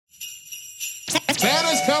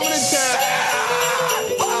Santa's coming to town.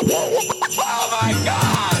 Oh my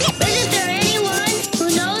God! Isn't there anyone who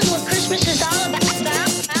knows what Christmas is all about?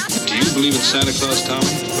 Do you believe in Santa Claus, Tommy?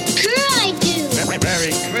 Sure I do.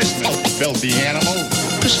 Merry Christmas, filthy animal.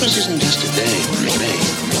 Christmas isn't just a day or a day.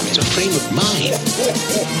 It's a frame of mind.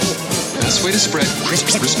 Best way to spread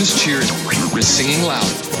Christmas cheer is singing loud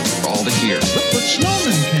for all to hear. But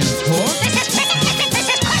snowmen can talk.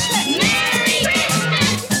 Merry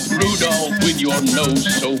Christmas! Rudolph, with your nose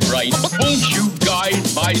so bright, won't you guide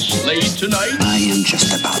my sleigh tonight? I am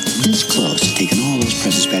just about this close to taking all those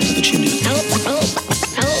presents back to the chimney. I won't let all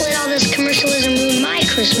this commercialism ruin my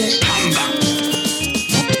Christmas.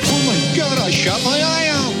 Oh my God, I shot my eye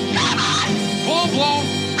out. Full-blown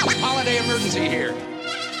holiday emergency here.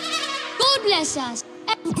 God bless us,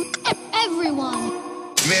 everyone.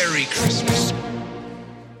 Merry Christmas.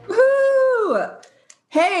 Woo!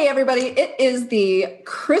 Hey, everybody. It is the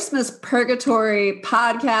Christmas Purgatory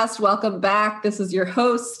podcast. Welcome back. This is your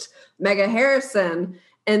host, Mega Harrison.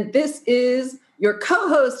 And this is your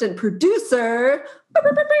co-host and producer, Chad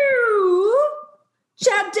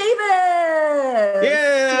Davis.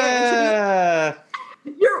 Yeah.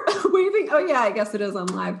 You're waving. Oh yeah, I guess it is on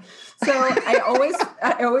live. So I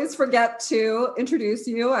always forget to introduce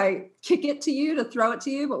you. I kick it to you to throw it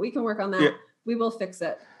to you, but we can work on that. Yeah. We will fix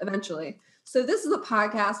it eventually. So this is a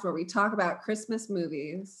podcast where we talk about Christmas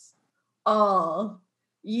movies all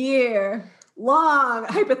year long.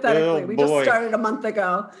 Hypothetically, we just started a month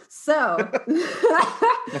ago. So,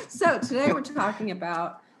 so today we're talking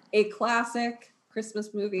about a classic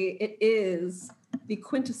Christmas movie. It is the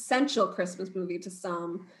quintessential Christmas movie to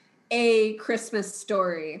some, A Christmas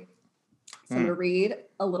Story. So I'm going to read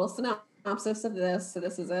a little synopsis of this. So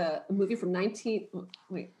this is a movie from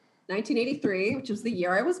 1983, which was the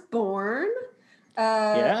year I was born.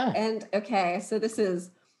 And okay, so this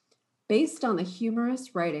is based on the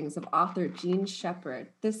humorous writings of author Gene Shepard.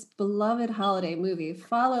 This beloved holiday movie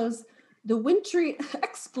follows the wintry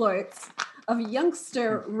exploits of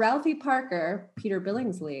youngster Ralphie Parker, Peter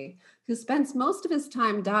Billingsley, who spends most of his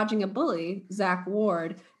time dodging a bully, Zach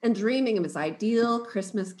Ward, and dreaming of his ideal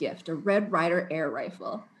Christmas gift, a Red Ryder air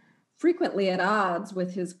rifle. Frequently at odds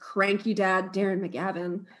with his cranky dad, Darren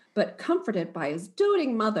McGavin, but comforted by his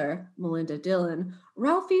doting mother, Melinda Dillon,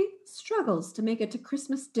 Ralphie struggles to make it to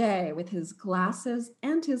Christmas Day with his glasses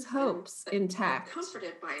and his hopes intact.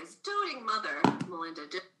 Comforted by his doting mother, Melinda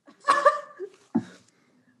Dillon.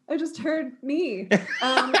 I just heard me.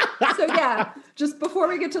 So yeah, just before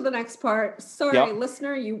we get to the next part, sorry,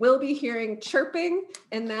 listener, you will be hearing chirping,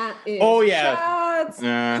 and that is Chad's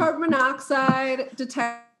carbon monoxide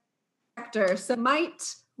detector. So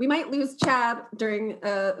we might lose Chad during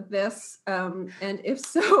this, and if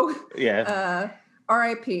so,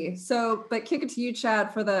 RIP. So, but kick it to you,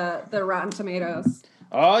 Chad, for the Rotten Tomatoes.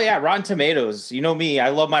 Oh yeah, Rotten Tomatoes. You know me, I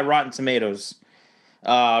love my Rotten Tomatoes.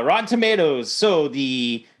 Rotten Tomatoes. So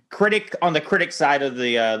the critic side of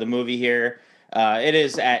the movie here, it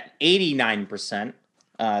is at 89%,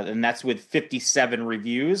 and that's with 57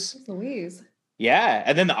 reviews. Louise. Yeah,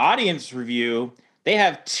 and then the audience review, they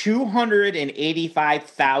have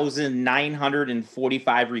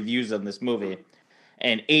 285,945 reviews on this movie,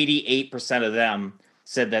 and 88% of them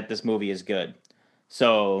said that this movie is good.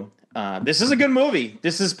 So this is a good movie.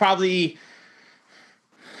 This is probably,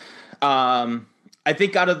 I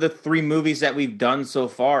think out of the three movies that we've done so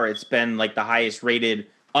far, it's been like the highest rated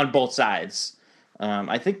on both sides.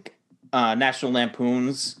 I think National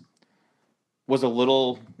Lampoon's was a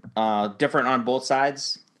little different on both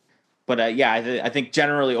sides. But I think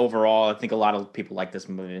generally overall, I think a lot of people like this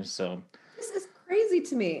movie. So this is crazy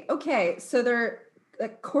to me. Okay, so there a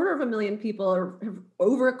quarter of a million people, or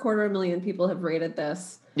over a quarter of a million people, have rated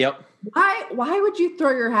this. Yep. Why would you throw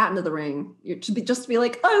your hat into the ring? To be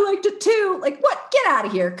like, I liked it too. Like what? Get out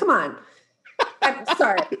of here! Come on. I'm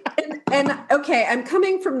sorry. And okay, I'm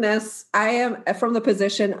coming from this. I am from the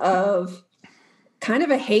position of kind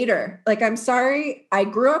of a hater. Like, I'm sorry. I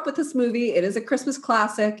grew up with this movie. It is a Christmas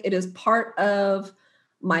classic. It is part of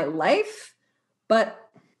my life. But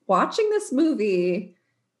watching this movie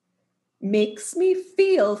makes me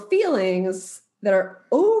feel feelings that are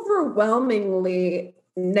overwhelmingly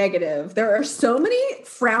negative. There are so many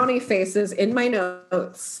frowny faces in my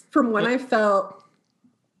notes from when I felt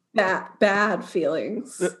bad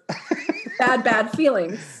feelings. bad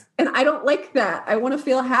feelings. And I don't like that. I want to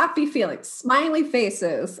feel happy feelings, smiley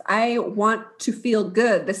faces. I want to feel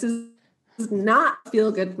good. This is not a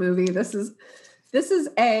feel good movie. This is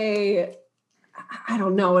a, I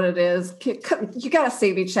don't know what it is. You got to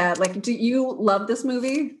save me, Chad. Like, do you love this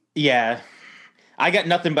movie? Yeah. I got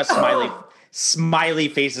nothing but smiley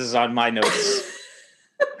faces on my notes.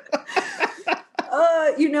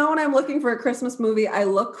 when I'm looking for a Christmas movie, I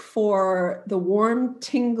look for the warm,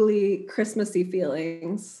 tingly, Christmassy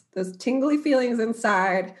feelings. Those tingly feelings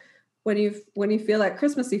inside when you feel that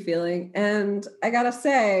Christmassy feeling. And I gotta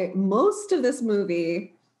say, most of this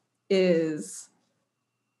movie is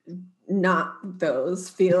not those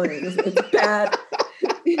feelings. It's bad.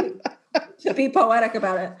 To be poetic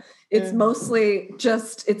about it, it's mostly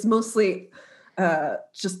just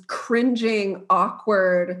cringing,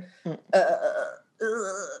 awkward,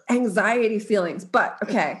 anxiety feelings. But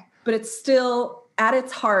it's still at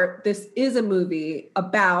its heart, this is a movie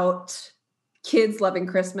about kids loving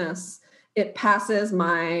Christmas. It passes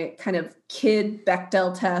my kind of kid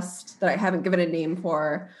Bechdel test that I haven't given a name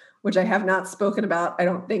for, which I have not spoken about, I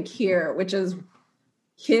don't think here, which is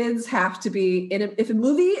kids have to be if a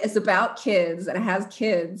movie is about kids and it has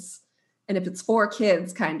kids, and if it's for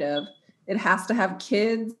kids, kind of, it has to have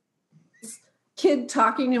kid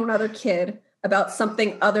talking to another kid about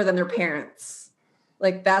something other than their parents.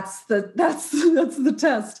 Like that's the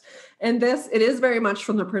test. And it is very much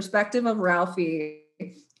from the perspective of Ralphie.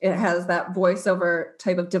 It has that voiceover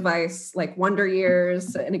type of device, like Wonder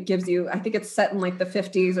Years, and it gives you, I think it's set in like the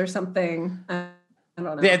 50s or something. I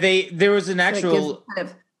don't know. Yeah, there was an actual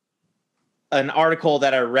an article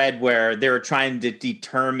that I read where they were trying to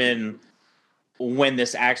determine when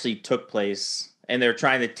this actually took place, and they're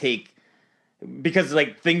trying to because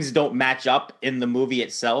like things don't match up in the movie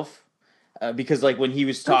itself. Because like when he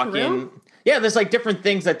was talking, there's like different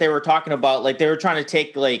things that they were talking about. Like they were trying to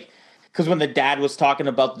take like, because when the dad was talking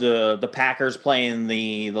about the Packers playing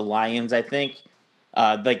the Lions, I think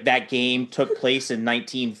like that game took place in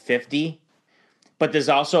 1950. But there's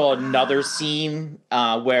also another scene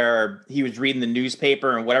where he was reading the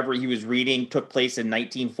newspaper, and whatever he was reading took place in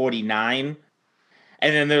 1949.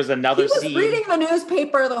 And then there's another scene. He was reading the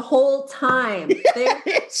newspaper the whole time.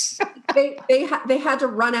 They had to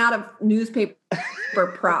run out of newspaper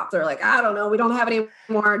props. They're like, I don't know, we don't have any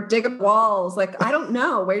more. Dig up walls. Like, I don't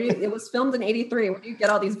know it was filmed in 83. Where do you get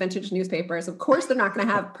all these vintage newspapers? Of course, they're not going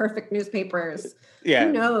to have perfect newspapers. Yeah,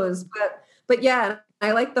 who knows? But yeah.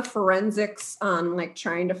 I like the forensics on like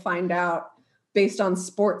trying to find out based on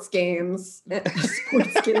sports games.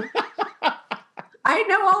 I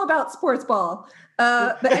know all about sports ball.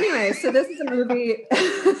 But anyway, so this is a movie.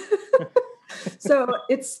 So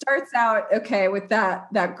it starts out, with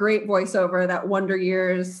that great voiceover, that Wonder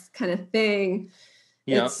Years kind of thing.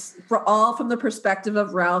 Yeah. It's all from the perspective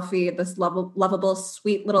of Ralphie, this lovable,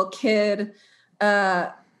 sweet little kid.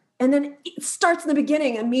 And then it starts in the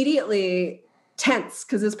beginning immediately tense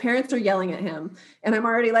because his parents are yelling at him, and I'm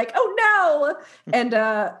already like, oh no. And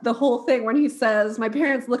the whole thing when he says, my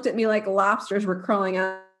parents looked at me like lobsters were crawling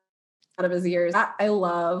out of his ears. I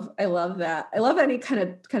love that. I love any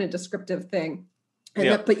kind of descriptive thing.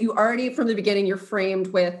 And but you already from the beginning, you're framed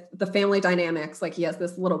with the family dynamics. Like he has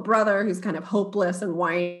this little brother who's kind of hopeless and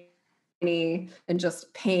whiny and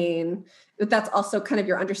just pain, but that's also kind of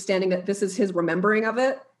your understanding that this is his remembering of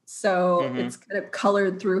it. So it's kind of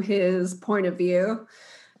colored through his point of view.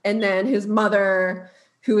 And then his mother,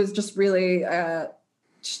 who is just really,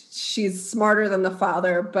 she's smarter than the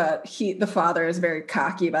father, but the father is very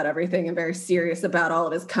cocky about everything and very serious about all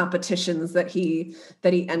of his competitions that he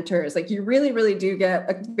enters. Like you really, really do get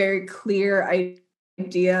a very clear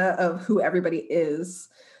idea of who everybody is.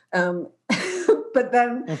 But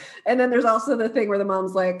then, and then there's also the thing where the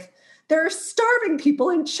mom's like, there are starving people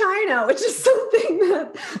in China, which is something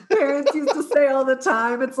that parents used to say all the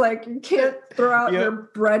time. It's like, you can't throw out your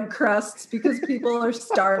bread crusts because people are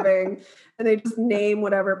starving, and they just name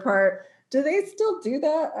whatever part. Do they still do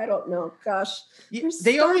that? I don't know. Gosh.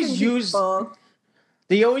 They always used to,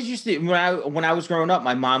 when I was growing up,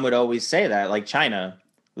 my mom would always say that, like China.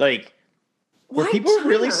 Like, were people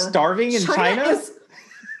really starving in China?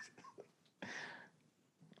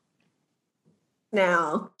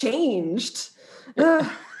 Now changed.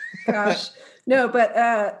 Gosh. No,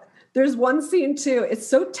 but there's one scene too. It's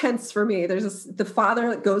so tense for me. There's the father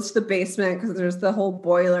that goes to the basement because there's the whole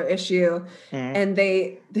boiler issue, and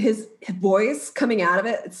his voice coming out of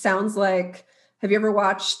it. It sounds like. Have you ever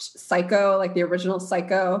watched Psycho, like the original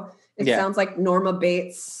Psycho? It sounds like Norma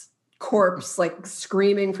Bates' corpse, like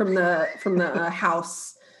screaming from the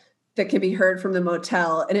house that can be heard from the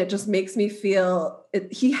motel. And it just makes me feel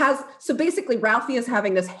so basically Ralphie is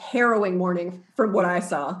having this harrowing morning from what I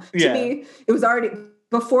saw. To me, it was already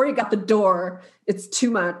before he got the door. It's too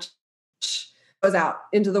much. Goes out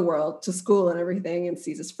into the world to school and everything and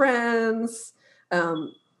sees his friends.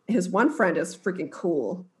 His one friend is freaking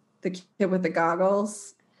cool. The kid with the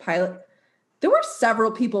goggles, pilot. There were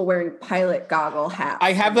several people wearing pilot goggle hats.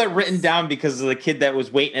 I have that written down because of the kid that was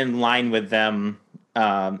waiting in line with them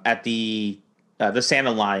at the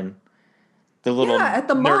Santa line. The little at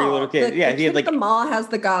the nerdy mall. little kid. The He kid had at the mall has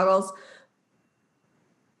the goggles.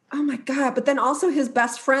 Oh my God. But then also his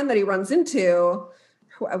best friend that he runs into,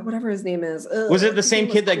 whatever his name is. Was it the same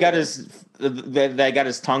kid that got cool.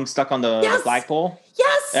 his tongue stuck on the flagpole?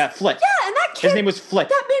 Yes. Flick. Yeah, and that kid. His name was Flick.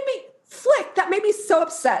 That made me so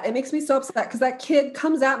upset. It makes me so upset because that kid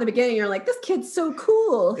comes out in the beginning. You're like, this kid's so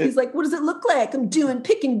cool. He's like, what does it look like? I'm doing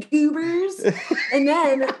picking goobers. And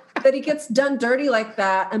then that he gets done dirty like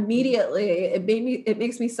that immediately. It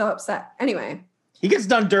makes me so upset. Anyway. He gets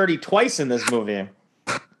done dirty twice in this movie.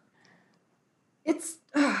 It's,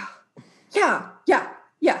 yeah.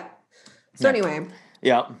 So anyway.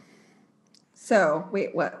 Yeah. So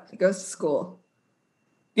wait, what? He goes to school.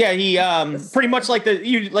 Yeah, he pretty much like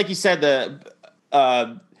you said,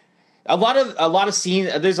 a lot of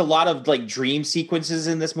scenes. There's a lot of like dream sequences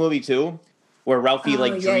in this movie too, where Ralphie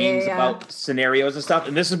dreams about scenarios and stuff.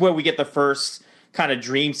 And this is where we get the first kind of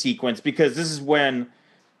dream sequence, because this is when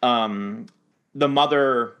the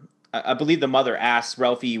mother, I believe the mother asks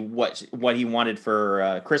Ralphie what he wanted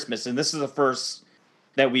for Christmas, and this is the first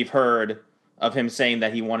that we've heard of him saying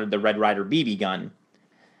that he wanted the Red Ryder BB gun.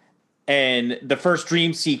 And the first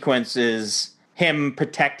dream sequence is him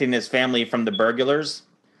protecting his family from the burglars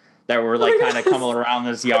that were kind of coming around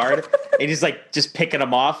his yard. And he's just picking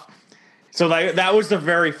them off. So that was the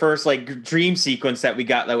very first dream sequence that we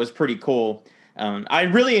got. That was pretty cool. I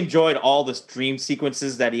really enjoyed all the dream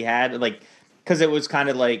sequences that he had, because it was kind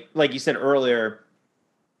of like you said earlier,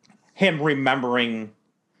 him remembering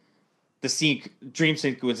the dream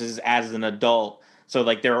sequences as an adult. So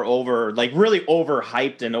they were really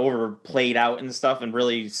overhyped and overplayed out and stuff, and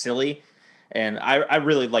really silly. And I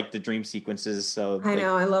really like the dream sequences. So I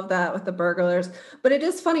know, I love that with the burglars. But it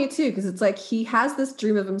is funny too, because it's he has this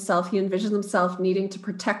dream of himself. He envisions himself needing to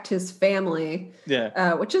protect his family.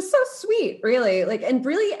 Yeah, which is so sweet, really. And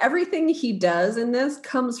really everything he does in this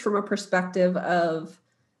comes from a perspective of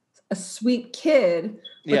a sweet kid.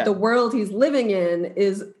 But the world he's living in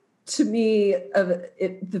is, to me,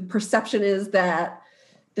 the perception is that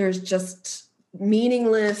there's just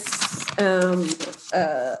meaningless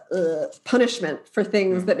punishment for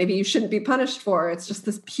things that maybe you shouldn't be punished for. It's just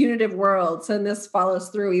this punitive world. So this follows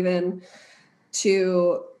through even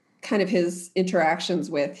to kind of his interactions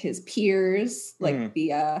with his peers, But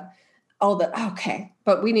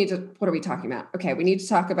we need to, what are we talking about? Okay, we need to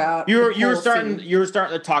talk about you were starting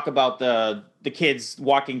to talk about the kids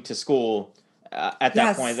walking to school at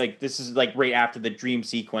that point. This is right after the dream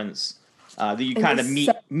sequence. That you kind of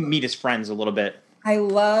meet his friends a little bit. I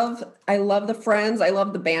love the friends. I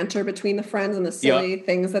love the banter between the friends and the silly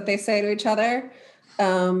things that they say to each other.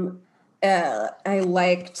 I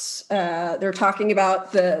liked they're talking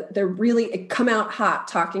about they're really come out hot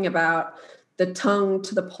talking about the tongue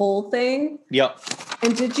to the pole thing. Yep.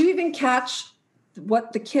 And did you even catch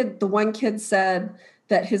what the one kid said,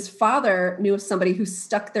 that his father knew of somebody who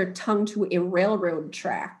stuck their tongue to a railroad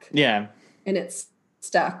track? Yeah. And it's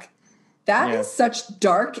stuck. That is such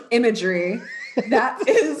dark imagery. That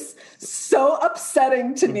is so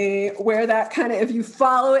upsetting to me, where that kind of, if you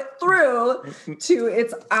follow it through to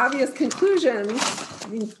its obvious conclusion, I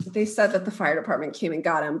mean, they said that the fire department came and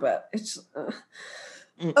got him, but it's, I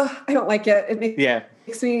don't like it. It makes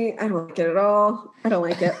me, I don't like it at all. I don't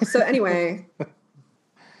like it. So anyway,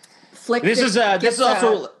 This is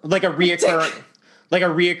also like a reoccurring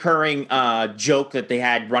joke that they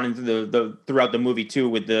had running through throughout the movie too,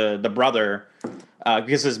 with the brother,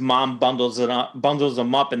 because his mom bundles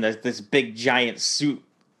him up in this big giant suit,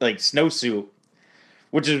 snowsuit,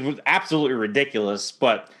 which is absolutely ridiculous.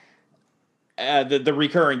 But the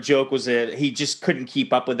recurring joke was that he just couldn't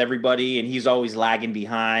keep up with everybody, and he's always lagging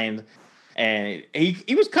behind. And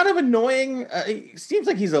he was kind of annoying. It seems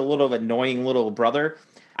like he's a little annoying little brother.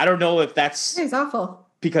 I don't know if that's he's awful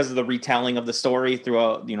because of the retelling of the story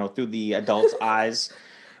through the adult's eyes.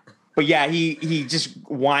 But yeah, he just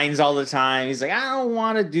whines all the time. He's like, I don't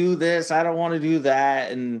want to do this. I don't want to do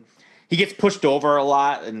that. And he gets pushed over a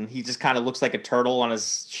lot, and he just kind of looks like a turtle on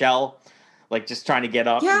his shell, just trying to get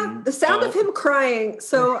up. Yeah, the sound of him crying.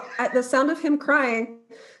 So the sound of him crying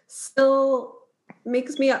still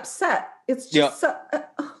makes me upset. It's just,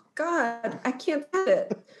 oh God, I can't get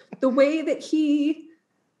it. The way that he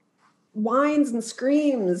whines and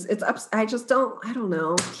screams, I don't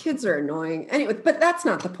know. Kids are annoying. Anyway, but that's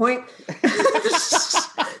not the point.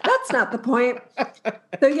 That's not the point.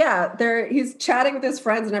 So yeah, he's chatting with his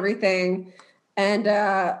friends and everything. And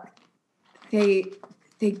they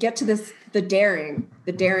get to the daring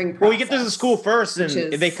process. Well, we get to the school first,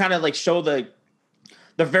 and they kind of show the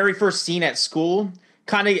very first scene at school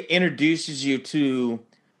kind of introduces you to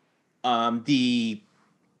the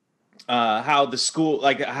how the school,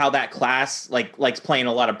 like how that class likes playing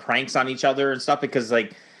a lot of pranks on each other and stuff, because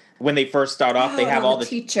like when they first start off, they have all the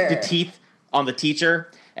teeth on the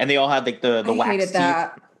teacher, and they all have like the wax teeth.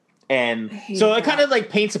 That. And so it kind of like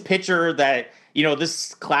paints a picture that, you know,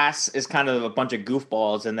 this class is kind of a bunch of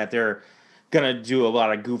goofballs and that they're gonna do a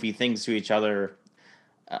lot of goofy things to each other,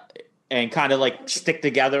 and kind of like stick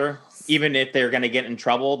together. Even if they're gonna get in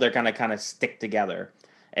trouble, they're gonna kind of stick together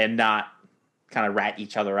and not kind of rat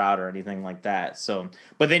each other out or anything like that. So,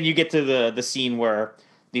 but then you get to the scene where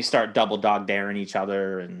they start double dog daring each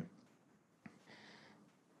other and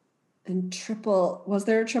triple. Was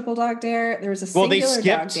there a triple dog dare? There was a singular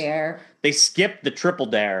dog dare. They skipped the triple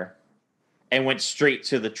dare and went straight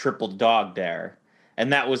to the triple dog dare.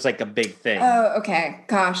 And that was like a big thing. Oh, okay.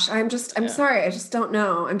 Gosh, I'm sorry. I just don't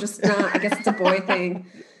know. I'm just not, I guess it's a boy thing.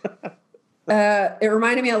 It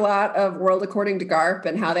reminded me a lot of World According to Garp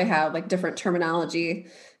and how they have like different terminology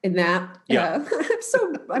in that. Yeah.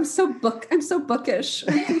 I'm so bookish.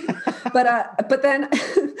 but then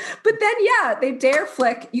yeah, they dare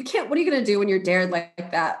flick. You can't, what are you going to do when you're dared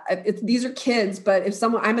like that? These are kids, but if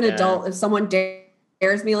I'm an adult, if someone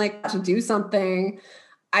dares me like to do something,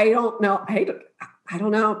 I don't know. I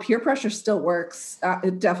don't know. Peer pressure still works.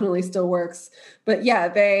 It definitely still works. But yeah,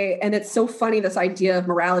 and it's so funny, this idea of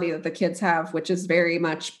morality that the kids have, which is very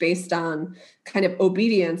much based on kind of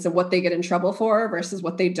obedience and what they get in trouble for versus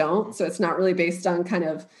what they don't. So it's not really based on kind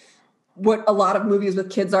of what a lot of movies with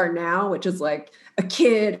kids are now, which is like a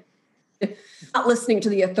kid not listening to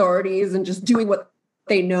the authorities and just doing what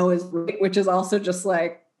they know is right, which is also just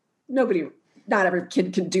like not every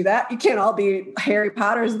kid can do that. You can't all be Harry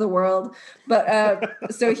Potters of the world. But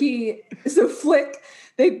so Flick,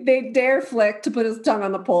 they dare Flick to put his tongue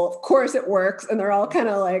on the pole. Of course it works. And they're all kind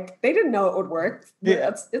of like, they didn't know it would work.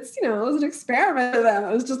 Yeah. It's it was an experiment for them.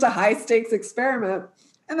 It was just a high stakes experiment.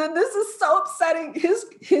 And then this is so upsetting.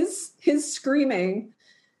 His screaming,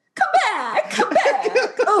 come back.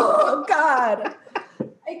 Oh God.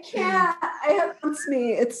 I can't. It haunts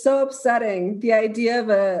me. It's so upsetting. The idea of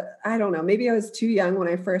I don't know, maybe I was too young when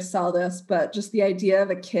I first saw this, but just the idea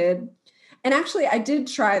of a kid. And actually, I did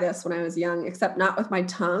try this when I was young, except not with my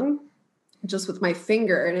tongue, just with my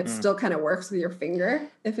finger. And it still kind of works with your finger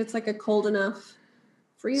if it's like a cold enough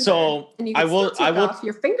freezer. So and you can take off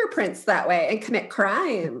your fingerprints that way and commit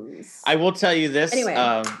crimes. I will tell you this.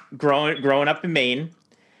 Anyway. Growing up in Maine,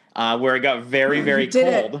 where it got very, very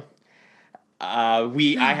cold.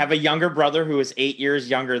 I have a younger brother who is 8 years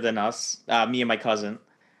younger than us, me and my cousin.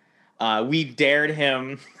 We dared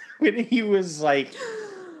him when he was like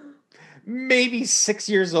maybe 6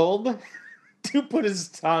 years old to put his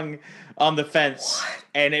tongue on the fence. What?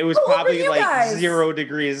 And it was probably like guys? 0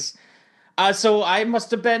 degrees. So I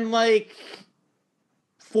must have been like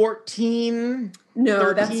 14. No,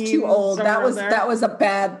 13, that's too old. That was a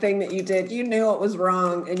bad thing that you did. You knew it was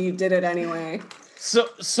wrong and you did it anyway.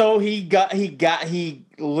 So he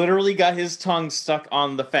literally got his tongue stuck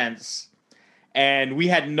on the fence, and we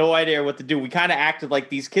had no idea what to do. We kind of acted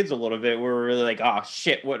like these kids a little bit. We were really like, oh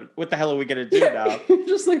shit, what the hell are we gonna do now?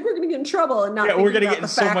 Just like, we're gonna get in trouble and not. We're gonna get in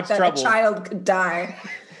so much trouble. A child could die.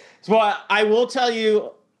 So I will tell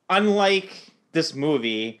you, unlike this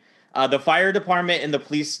movie, the fire department and the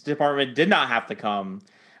police department did not have to come.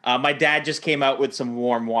 My dad just came out with some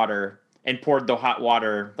warm water and poured the hot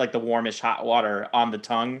water, like the warmish hot water, on the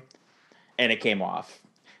tongue, and it came off.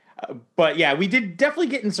 But yeah, we did definitely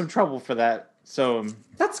get in some trouble for that. So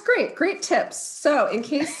that's great. Great tips. So in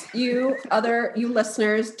case you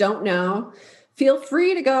listeners don't know, feel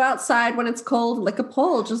free to go outside when it's cold, lick a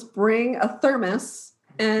pole, just bring a thermos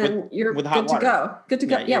and you're good to go. Good to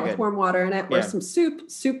go. Yeah, with warm water in it, or some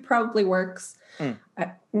soup. Soup probably works.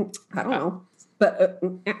 I don't know.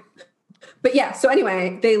 But yeah, so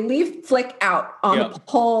anyway, they leave Flick out on the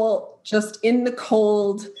pole, just in the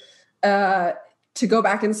cold, to go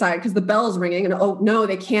back inside because the bell is ringing. And oh no,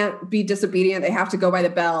 they can't be disobedient. They have to go by the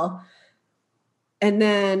bell. And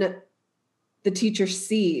then the teacher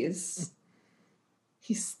sees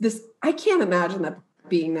I can't imagine that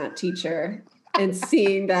being that teacher and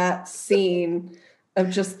seeing that scene of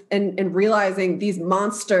just and realizing these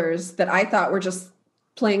monsters that I thought were just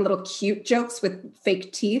playing little cute jokes with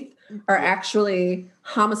fake teeth are actually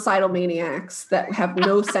homicidal maniacs that have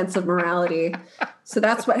no sense of morality. So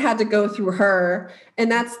that's what had to go through her. And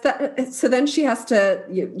that's that. So then she has to,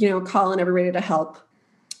 call on everybody to help.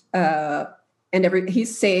 And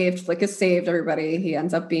he's saved, Flick has saved everybody. He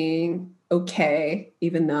ends up being okay,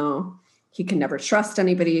 even though he can never trust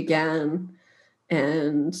anybody again.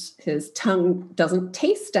 And his tongue doesn't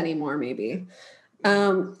taste anymore, maybe.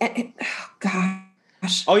 Oh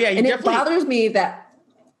gosh. Oh yeah, and it bothers me that.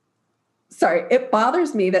 Sorry, it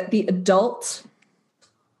bothers me that the adult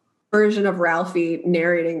version of Ralphie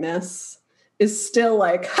narrating this is still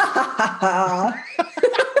like, ha ha ha ha.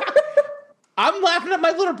 I'm laughing at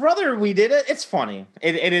my little brother. We did it. It's funny.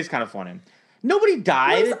 It is kind of funny. Nobody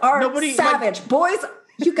died. Boys are Nobody savage. Boys,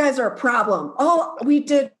 you guys are a problem. All we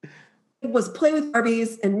did was play with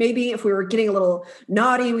Barbies, and maybe if we were getting a little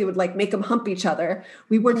naughty, we would like make them hump each other.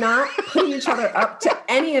 We were not putting each other up to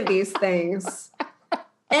any of these things.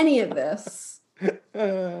 Any of this.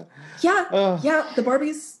 The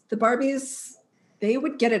Barbies, they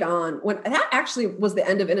would get it on. When that actually was the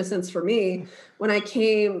end of innocence for me when I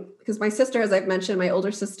came, because my sister, as I've mentioned, my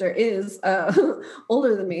older sister is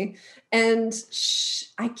older than me. And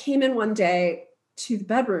I came in one day to the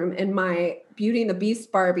bedroom and my Beauty and the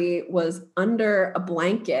Beast Barbie was under a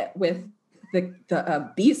blanket with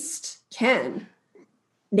the Beast Ken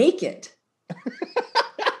naked.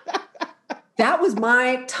 That was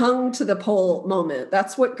my tongue to the pole moment.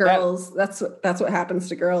 That's what girls, that's what happens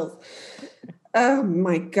to girls. Oh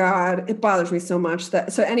my God. It bothers me so much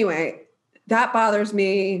so anyway, that bothers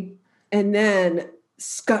me. And then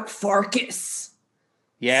Scut Farkus.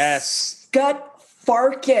 Yes. Scut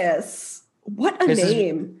Farkus. What a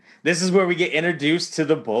name. This is where we get introduced to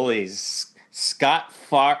the bullies. Scott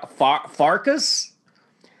Farkus.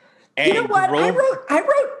 And you know what? I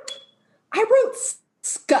wrote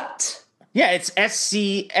Scut. Yeah, it's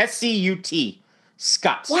SCUT.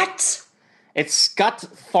 Scott. What? It's Scott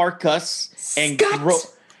Farkus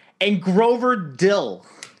and Grover Dill.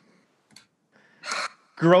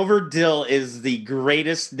 Grover Dill is the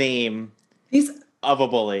greatest name of a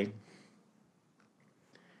bully.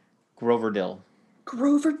 Grover Dill.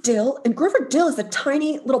 Grover Dill? And Grover Dill is a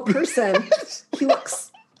tiny little person. He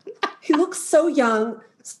looks so young.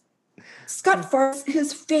 Scott Farkus,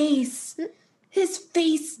 his face.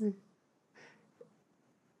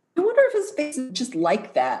 I wonder if his face is just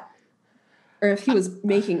like that. Or if he was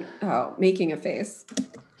making a face.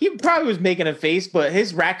 He probably was making a face, but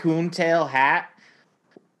his raccoon tail hat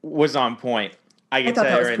was on point. I thought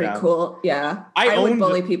that was pretty cool. Yeah. I would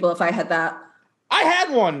bully people if I had that. I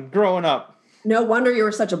had one growing up. No wonder you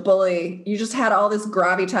were such a bully. You just had all this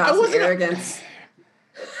gravitas and arrogance.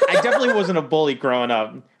 I definitely wasn't a bully growing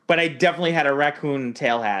up, but I definitely had a raccoon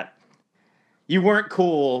tail hat. You weren't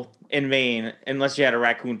cool in Maine unless you had a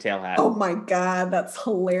raccoon tail hat. Oh my God, that's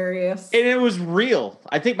hilarious. And it was real.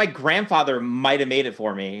 I think my grandfather might have made it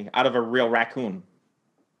for me out of a real raccoon.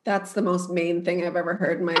 That's the most Maine thing I've ever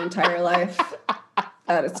heard in my entire life.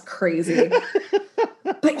 That is crazy.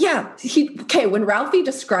 But yeah, when Ralphie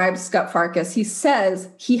describes Scut Farkus, he says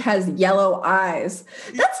he has yellow eyes.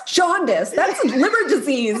 That's jaundice. That's liver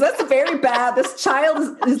disease. That's very bad. This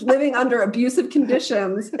child is living under abusive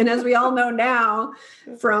conditions. And as we all know now,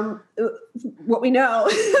 from what we know,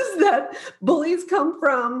 is that bullies come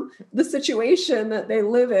from the situation that they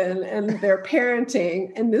live in and their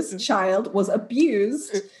parenting. And this child was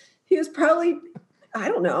abused. He was probably, I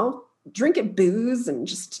don't know, drinking booze and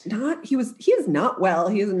just he is not well.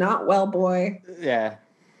 He is a not well boy. Yeah.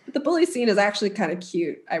 But the bully scene is actually kind of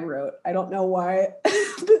cute. I don't know why.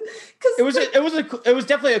 Because it was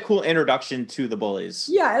definitely a cool introduction to the bullies.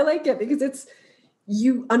 Yeah, I like it because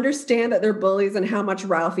you understand that they're bullies and how much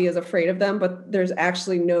Ralphie is afraid of them, but there's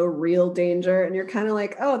actually no real danger. And you're kind of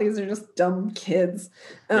like, oh, these are just dumb kids.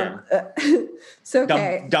 So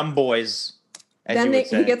okay. Dumb boys. Then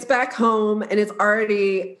he gets back home and it's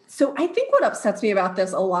already... So I think what upsets me about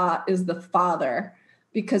this a lot is the father,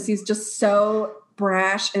 because he's just so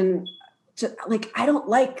brash and I don't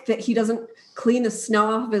like that he doesn't clean the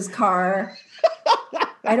snow off of his car.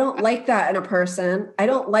 I don't like that in a person. I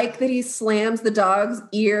don't like that he slams the dog's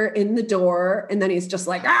ear in the door and then he's just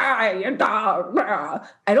like, your dog.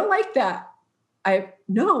 I don't like that. I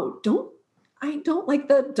don't like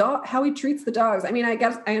the dog, how he treats the dogs. I mean, I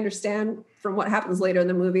guess I understand from what happens later in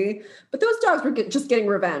the movie, but those dogs were just getting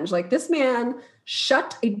revenge. Like, this man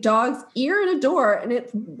shut a dog's ear in a door and it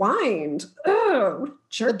whined. Ugh,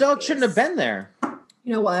 the dog shouldn't have been there.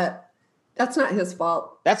 You know what? That's not his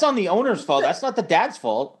fault. That's on the owner's fault. That's not the dad's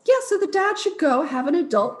fault. Yeah, so the dad should go have an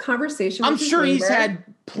adult conversation with I'm his sure neighbor. He's had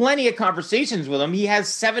plenty of conversations with him. He has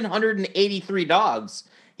 783 dogs.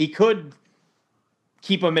 He could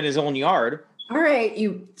keep them in his own yard. All right,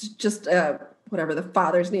 you just... whatever the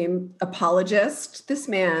father's name, apologist. This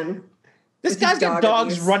man. This guy's got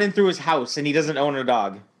dogs running through his house and he doesn't own a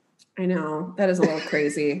dog. I know. That is a little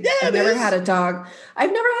crazy. Yeah, I've never had a dog. I've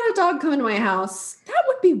never had a dog come into my house. That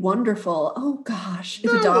would be wonderful. Oh gosh.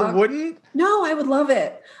 No, it wouldn't. No, I would love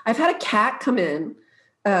it. I've had a cat come in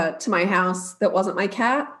to my house that wasn't my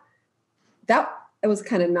cat, that it was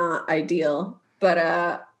kind of not ideal.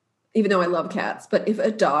 But even though I love cats, but if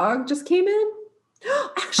a dog just came in,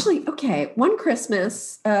 actually, okay, one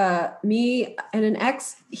Christmas, me and an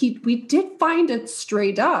ex, we did find a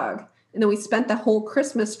stray dog, and then we spent the whole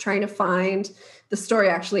Christmas trying to find. The story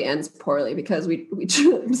actually ends poorly because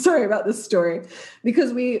I'm sorry about this story,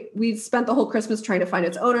 because we spent the whole Christmas trying to find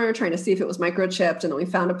its owner, trying to see if it was microchipped, and then we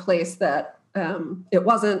found a place that it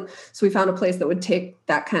wasn't. So we found a place that would take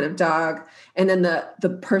that kind of dog. And then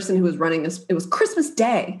the person who was running this, it was Christmas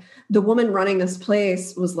Day. The woman running this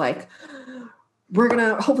place was like,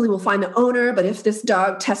 hopefully we'll find the owner, but if this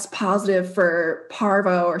dog tests positive for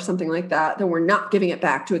parvo or something like that, then we're not giving it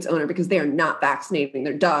back to its owner because they are not vaccinating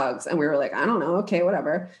their dogs. And we were like, I don't know. Okay,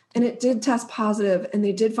 whatever. And it did test positive, and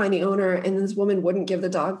they did find the owner, and this woman wouldn't give the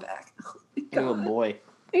dog back. Oh my God. Oh boy.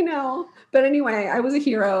 I know. But anyway, I was a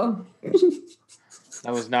hero.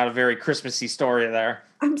 That was not a very Christmassy story there.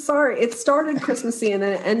 I'm sorry. It started Christmassy and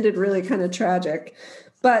then it ended really kind of tragic.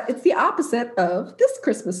 But it's the opposite of this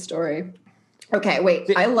Christmas story. Okay, wait.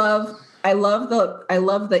 I love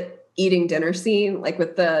the eating dinner scene, like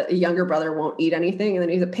with the younger brother won't eat anything and then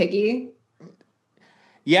he's a piggy.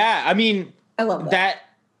 Yeah, I mean, I love that.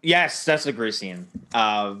 Yes, that's a great scene.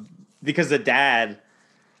 Because the dad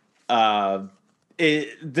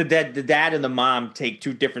the dad and the mom take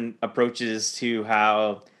two different approaches to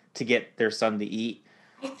how to get their son to eat,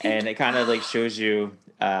 and it kind of like shows you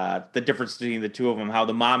the difference between the two of them. How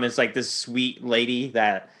the mom is like this sweet lady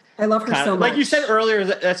that I love her so much. Like you said earlier,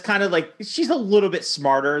 that's kind of like she's a little bit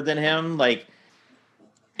smarter than him, like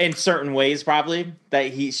in certain ways, probably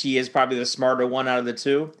she is probably the smarter one out of the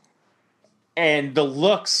two. And the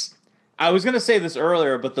looks, I was gonna say this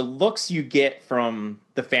earlier, but the looks you get from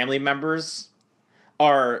the family members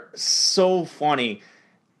are so funny.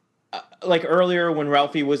 Like earlier when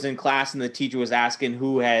Ralphie was in class and the teacher was asking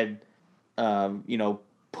who had,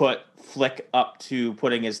 put Flick up to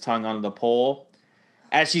putting his tongue on the pole.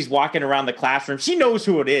 As she's walking around the classroom, she knows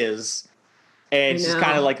who it is. And she's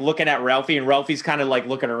kind of like looking at Ralphie, and Ralphie's kind of like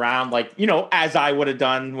looking around, like, as I would have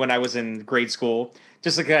done when I was in grade school,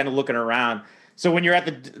 just like kind of looking around. So when you're at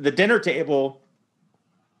the dinner table,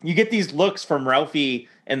 you get these looks from Ralphie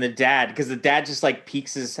and the dad, because the dad just like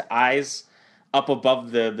peeks his eyes up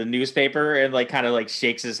above the newspaper and like kind of like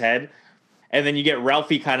shakes his head. And then you get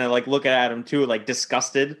Ralphie kind of like looking at him too, like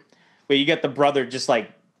disgusted. But you get the brother just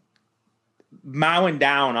like mowing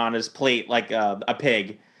down on his plate like a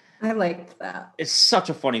pig. I liked that. It's such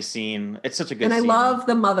a funny scene. It's such a good scene. And I love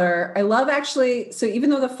the mother. I love actually, so even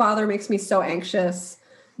though the father makes me so anxious,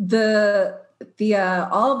 the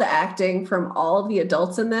all of the acting from all of the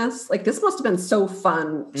adults in this, like this must have been so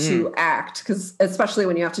fun to act, because especially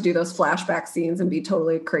when you have to do those flashback scenes and be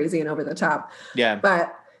totally crazy and over the top. Yeah.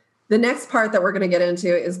 But the next part that we're going to get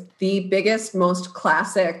into is the biggest, most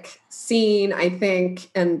classic scene, I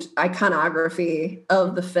think, and iconography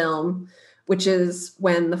of the film, which is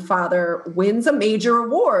when the father wins a major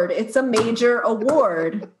award. It's a major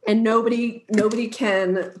award, and nobody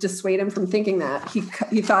can dissuade him from thinking that. He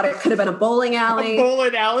thought it could have been a bowling alley. A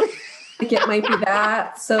bowling alley? Like it might be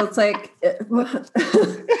that. So it's like,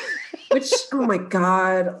 which, oh my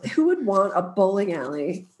God, who would want a bowling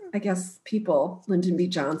alley? I guess people, Lyndon B.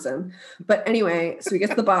 Johnson. But anyway, so he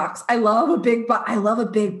gets the box. I love a big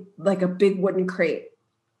wooden crate.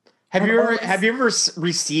 Have you ever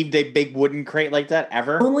received a big wooden crate like that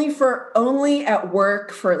ever? Only at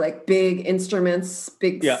work for like big instruments,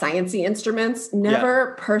 sciencey instruments.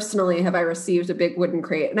 Never personally have I received a big wooden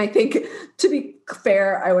crate. And I think, to be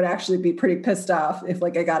fair, I would actually be pretty pissed off if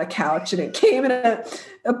like I got a couch and it came in a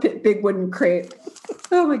big wooden crate.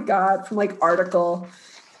 Oh my God, from like Article.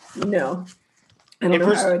 No. I don't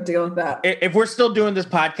know how I would deal with that. If we're still doing this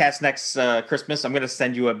podcast next Christmas, I'm going to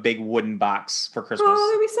send you a big wooden box for Christmas. Oh,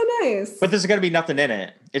 that'd be so nice. But there's going to be nothing in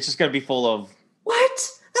it. It's just going to be full of...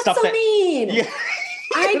 What? That's so mean. Yeah.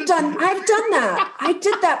 I've done that. I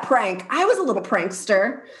did that prank. I was a little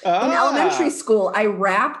prankster. In elementary school, I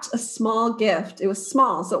wrapped a small gift. It was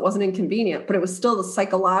small, so it wasn't inconvenient, but it was still the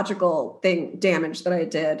psychological damage that I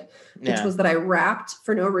did, which was that I wrapped,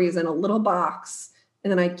 for no reason, a little box, and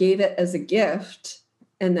then I gave it as a gift,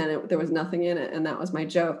 and then there was nothing in it, and that was my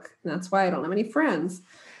joke. And that's why I don't have any friends.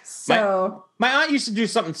 So my aunt used to do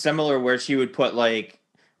something similar where she would put like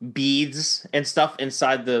beads and stuff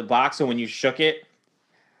inside the box, and when you shook it,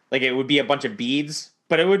 like it would be a bunch of beads,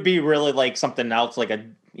 but it would be really like something else, like a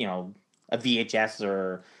VHS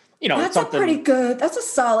or that's something. That's a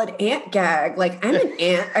solid aunt gag. Like, I'm an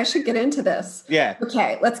aunt. I should get into this. Yeah.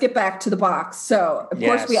 Okay, let's get back to the box. So, of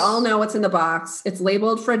course, we all know what's in the box. It's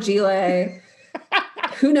labeled Fragile.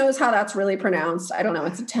 who knows how that's really pronounced? I don't know.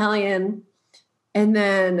 It's Italian. And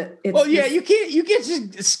then it's you can't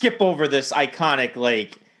just skip over this iconic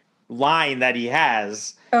like line that he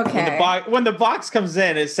has. Okay. When the box comes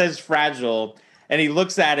in, it says fragile, and he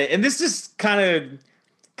looks at it, and this just kind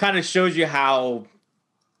of shows you how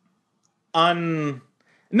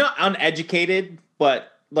not uneducated,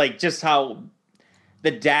 but like just how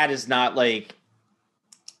the dad is not like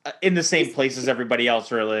in the same place as everybody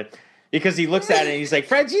else, really. Because he looks at it and he's like,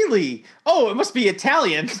 fragile. Oh, it must be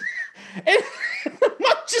Italian. And the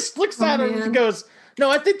mom just looks at him and goes, no,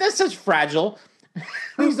 I think that says fragile.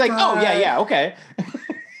 He's like, God. Oh, yeah, okay.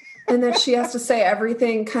 And then she has to say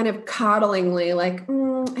everything kind of coddlingly, like,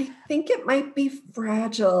 I think it might be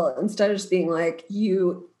fragile, instead of just being like,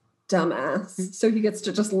 you dumbass. So he gets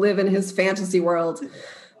to just live in his fantasy world.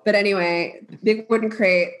 But anyway, big wooden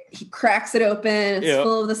crate, he cracks it open. It's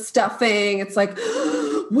full of the stuffing. It's like,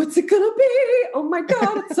 what's it going to be? Oh my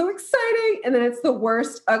God, it's so exciting. And then it's the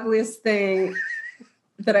worst, ugliest thing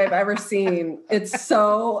that I've ever seen. It's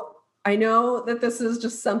so, I know that this is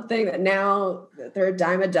just something that now they're a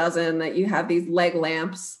dime a dozen, that you have these leg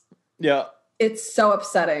lamps. Yeah. It's so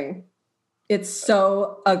upsetting. It's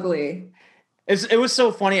so ugly. It was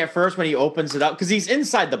so funny at first when he opens it up, because he's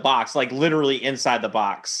inside the box, like literally inside the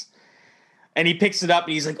box. And he picks it up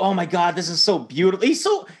and he's like, oh my God, this is so beautiful. He's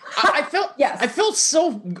so, I felt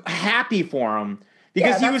so happy for him,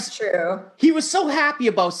 because he was so happy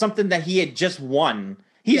about something that he had just won.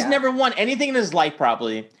 He's never won anything in his life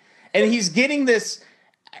probably. And he's getting this,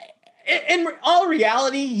 in all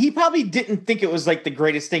reality, he probably didn't think it was like the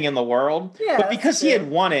greatest thing in the world. Yeah, but because he had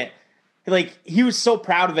won it, like he was so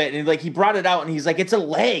proud of it, and like he brought it out and he's like, it's a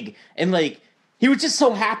leg. And like he was just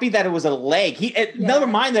so happy that it was a leg. Never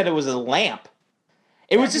mind that it was a lamp.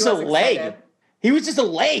 It was just a leg. Excited. He was just a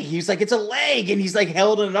leg. He was like, it's a leg. And he's like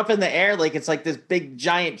held it up in the air like it's like this big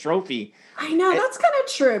giant trophy. I know, that's kind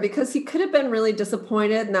of true, because he could have been really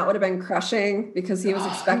disappointed and that would have been crushing, because he was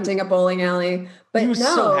expecting a bowling alley. But he was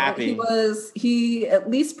so happy. He at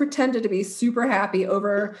least pretended to be super happy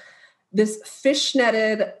over this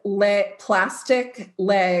fishnetted plastic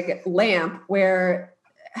leg lamp where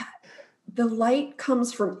the light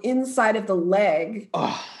comes from inside of the leg.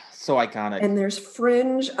 Oh, so iconic. And there's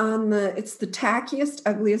fringe on it's the tackiest,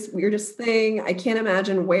 ugliest, weirdest thing. I can't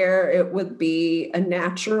imagine where it would be a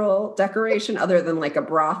natural decoration other than like a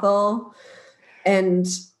brothel. And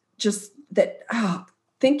just that,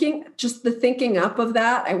 the thinking up of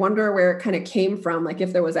that, I wonder where it kind of came from. Like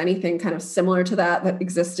if there was anything kind of similar to that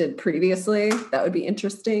existed previously, that would be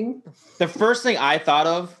interesting. The first thing I thought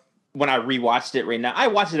of when I rewatched it right now, I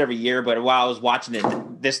watch it every year, but while I was watching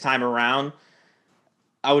it this time around,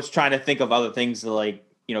 I was trying to think of other things to like,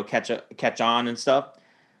 catch on and stuff.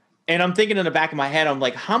 And I'm thinking in the back of my head, I'm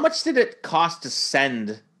like, how much did it cost to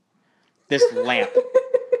send this lamp?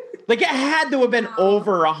 Like it had to have been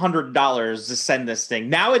over $100 to send this thing.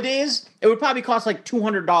 Nowadays, it would probably cost like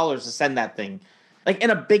 $200 to send that thing, like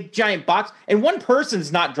in a big giant box. And one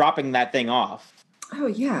person's not dropping that thing off. Oh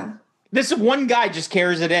yeah. This one guy just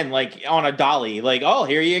carries it in like on a dolly, like, oh,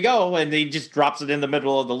 here you go. And he just drops it in the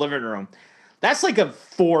middle of the living room. That's like a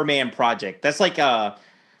 4-man project. That's like you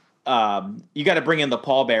got to bring in the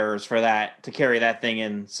pallbearers for that, to carry that thing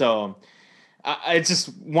in. So it's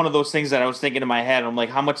just one of those things that I was thinking in my head. I'm like,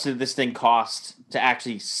 how much did this thing cost to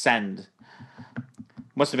actually send?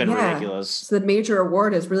 Must have been ridiculous. So the major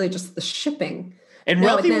award is really just the shipping. And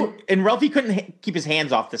Ralphie couldn't keep his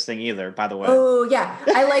hands off this thing either, by the way. Oh, yeah.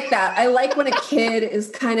 I like that. I like when a kid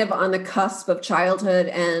is kind of on the cusp of childhood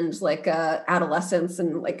and like adolescence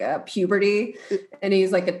and like puberty. And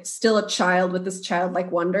he's like still a child with this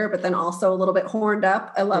childlike wonder, but then also a little bit horned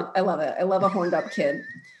up. I love it. I love a horned up kid.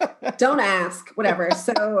 Don't ask, whatever.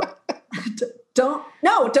 So don't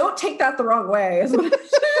take that the wrong way.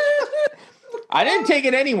 I didn't take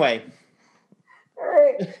it anyway.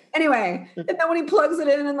 Right. Anyway, and then when he plugs it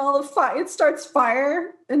in and all the it starts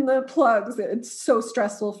fire in the plugs. It's so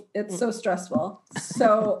stressful. It's so stressful.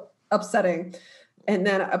 So upsetting. And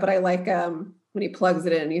then, but I like when he plugs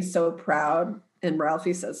it in, he's so proud. And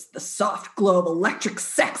Ralphie says, the soft glow of electric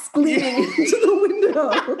sex gleaming into the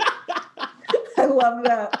window. I love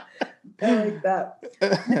that. I like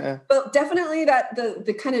that. But definitely that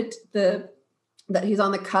the kind of that he's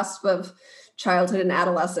on the cusp of childhood and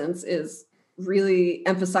adolescence is really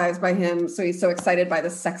emphasized by him. So he's so excited by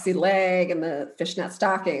the sexy leg and the fishnet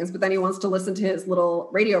stockings, but then he wants to listen to his little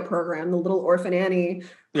radio program, the Little Orphan Annie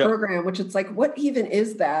program, which it's like, what even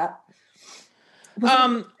is that?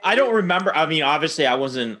 I don't remember. I mean, obviously I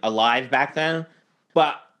wasn't alive back then,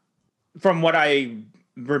 but from what I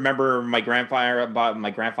remember my grandfather and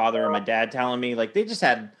my dad telling me like they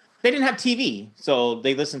didn't have TV, so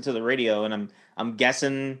they listened to the radio, and I'm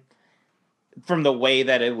guessing from the way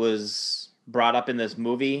that it was brought up in this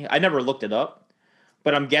movie, I never looked it up,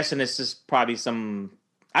 but I'm guessing it's just probably some.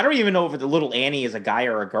 I don't even know if the little Annie is a guy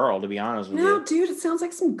or a girl, to be honest with you. No, dude, it sounds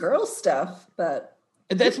like some girl stuff, but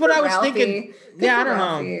that's what I was Ralphie. thinking. Good Yeah, I for don't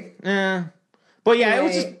Ralphie. know. But yeah,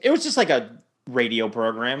 Anyway. it was just like a radio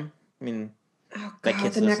program. I mean, Oh that God,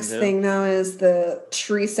 kids the listen next to. thing though is the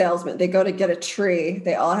tree salesman. They go to get a tree.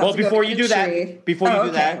 They all have Well, to go before get you a do tree. that, before you Oh, do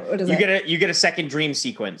okay. that, What is you it? get a second dream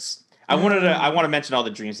sequence. I want to mention all the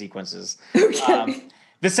dream sequences. Okay.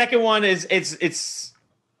 The second one is it's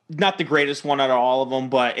not the greatest one out of all of them,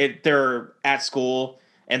 but they're at school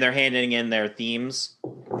and they're handing in their themes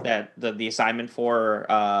that the assignment for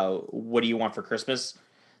what do you want for Christmas.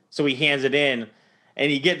 So he hands it in,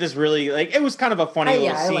 and you get this really like it was kind of a funny little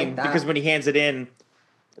I scene like that. because when he hands it in,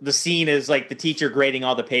 the scene is like the teacher grading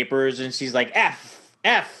all the papers, and she's like F,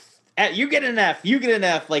 you get an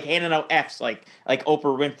F, like handing out Fs like Oprah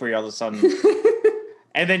Winfrey all of a sudden.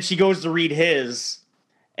 And then she goes to read his,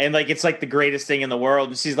 and like it's like the greatest thing in the world,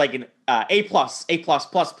 and she's like an A plus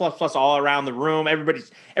all around the room.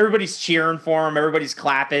 Everybody's cheering for him, everybody's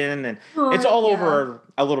clapping, and it's all over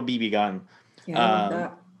a little BB gun. Yeah, I love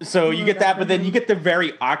that. So I you love get that that, for but then him. you get the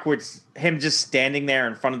very awkward him just standing there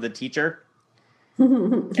in front of the teacher.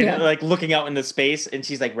 And like looking out into space, and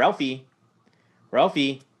she's like, Ralphie.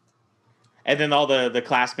 And then all the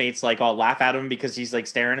classmates like all laugh at him because he's like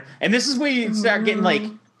staring. And this is where you start getting like,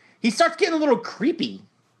 he starts getting a little creepy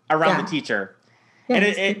around the teacher. Yeah, and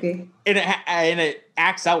it's creepy. it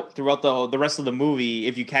acts out throughout the rest of the movie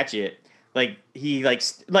if you catch it. Like he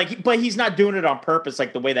but he's not doing it on purpose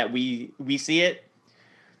like the way that we see it.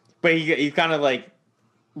 But he's kind of like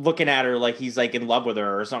looking at her like he's like in love with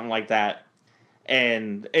her or something like that.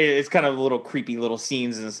 And it's kind of little creepy little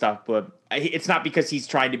scenes and stuff, but it's not because he's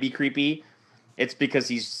trying to be creepy. It's because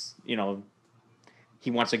he's, he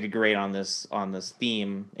wants a good grade on this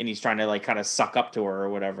theme, and he's trying to like kind of suck up to her or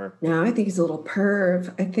whatever. No, I think he's a little perv.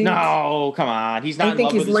 I think. No, come on, he's not. I think in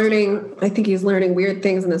love he's with learning. I think he's learning weird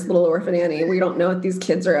things in this little orphan Annie. We don't know what these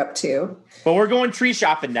kids are up to. But we're going tree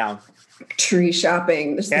shopping now. Tree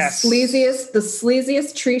shopping. There's Yes. the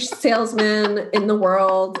sleaziest tree salesman in the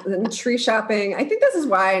world. And tree shopping. I think this is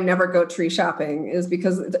why I never go tree shopping, is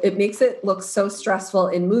because it makes it look so stressful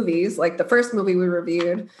in movies. Like the first movie we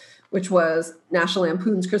reviewed, which was National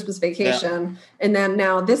Lampoon's Christmas Vacation. Yeah. And then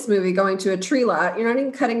now this movie, going to a tree lot. You're not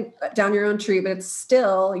even cutting down your own tree, but it's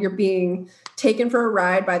still, you're being taken for a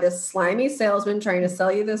ride by this slimy salesman trying to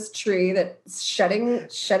sell you this tree that's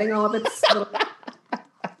shedding all of its little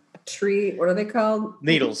tree. What are they called?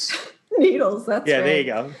 Needles. Needles. That's right. There you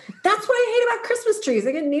go. That's what I hate about Christmas trees.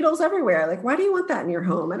 They get needles everywhere. Like, why do you want that in your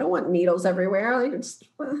home? I don't want needles everywhere. Like,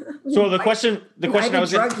 So the question I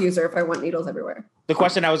was a drug user if I want needles everywhere. The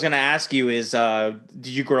question I was going to ask you is, did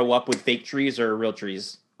you grow up with fake trees or real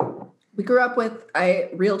trees? We grew up with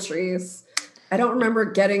real trees. I don't remember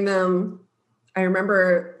getting them. I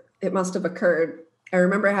remember it must have occurred. I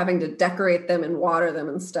remember having to decorate them and water them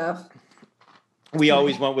and stuff. We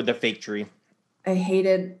always went with the fake tree. I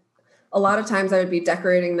hated, a lot of times I would be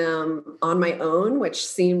decorating them on my own, which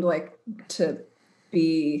seemed like to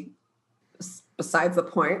be besides the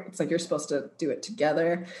point. It's like you're supposed to do it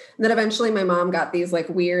together. And then eventually my mom got these like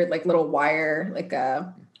weird, like little wire, like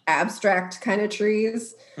abstract kind of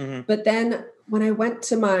trees. Mm-hmm. But then when I went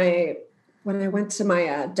to my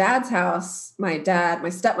dad's house, my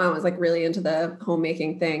stepmom was like really into the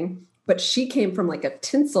homemaking thing, but she came from like a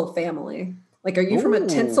tinsel family. Like, are you from a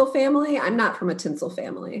tinsel family? I'm not from a tinsel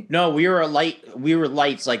family. No, we were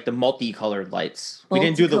lights, like the multicolored lights. We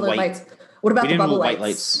didn't do the white lights. What about the bubble lights? White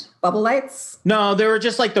lights? Bubble lights? No, they were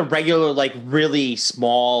just like the regular, like really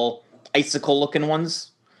small icicle looking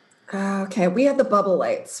ones. Okay, we had the bubble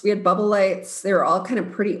lights. We had bubble lights. They were all kind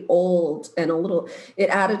of pretty old and it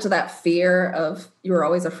added to that fear of, you were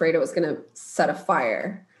always afraid it was going to set a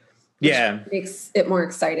fire. Yeah. Makes it more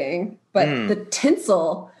exciting. But the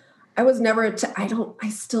tinsel, I was never, I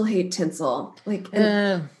still hate tinsel. Like,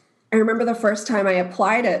 I remember the first time I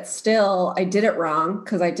applied it, still, I did it wrong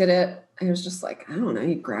because I was just like, I don't know,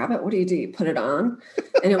 you grab it. What do? You put it on?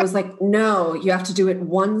 And it was like, no, you have to do it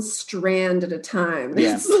one strand at a time.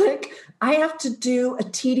 Yeah. It's like, I have to do a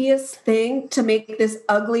tedious thing to make this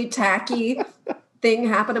ugly, tacky thing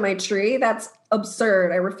happen to my tree. That's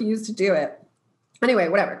absurd. I refuse to do it. Anyway,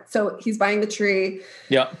 whatever. So he's buying the tree.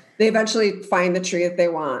 Yeah. They eventually find the tree that they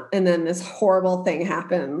want. And then this horrible thing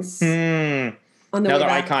happens. On the Another way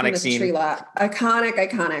back iconic from the scene. Tree lot. Iconic.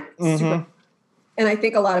 Mm-hmm. Super. And I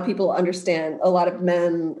think a lot of people understand, a lot of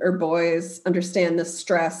men or boys understand the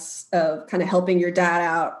stress of kind of helping your dad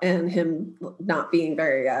out and him not being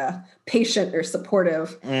very patient or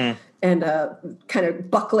supportive and kind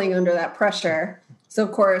of buckling under that pressure. So,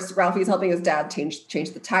 of course, Ralphie's helping his dad change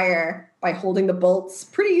the tire by holding the bolts.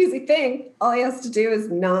 Pretty easy thing. All he has to do is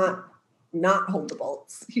not hold the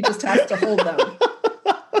bolts. He just has to hold them.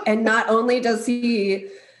 And not only does he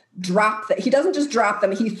drop them, he doesn't just drop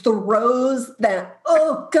them, he throws them.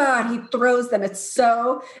 Oh God, he throws them. It's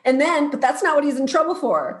so, but that's not what he's in trouble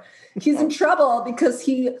for. He's in trouble because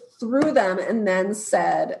he threw them and then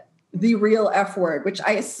said the real F word, which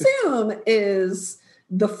I assume is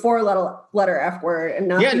the 4-letter F word and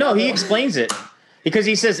not. Yeah, no, he explains it because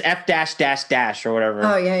he says F dash dash dash or whatever.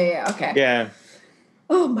 Oh yeah. Okay. Yeah.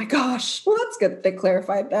 Oh my gosh. Well, that's good they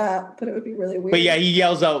clarified that, but it would be really weird. But yeah, he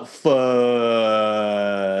yells out fudge.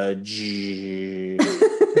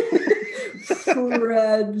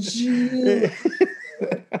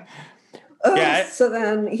 Yeah. So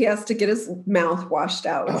then he has to get his mouth washed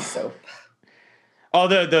out with soap. Oh,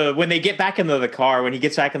 the when they get back into the car, when he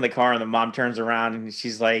gets back in the car and the mom turns around and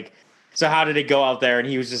she's like, so how did it go out there? And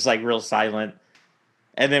he was just like real silent.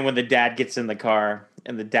 And then when the dad gets in the car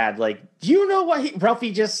and the dad like, do you know what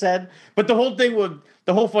Ralphie just said? But the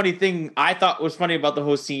whole funny thing I thought was funny about the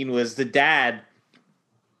whole scene was the dad,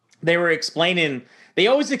 they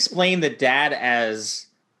always explain the dad as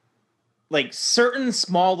like certain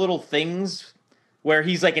small little things where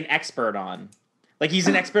he's like an expert on. Like he's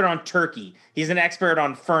an expert on turkey. He's an expert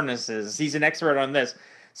on furnaces. He's an expert on this.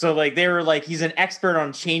 So like they were like, he's an expert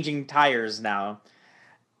on changing tires now.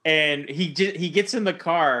 And he gets in the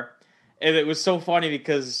car, and it was so funny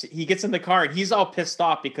because he gets in the car and he's all pissed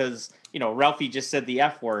off because, you know, Ralphie just said the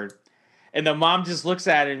F word. And the mom just looks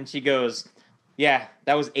at it and she goes, yeah,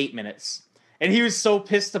 that was 8 minutes. And he was so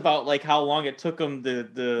pissed about like how long it took him to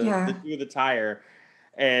do the tire.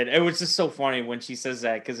 And it was just so funny when she says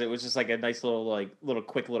that because it was just like a nice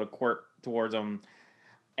quick little quirk towards him.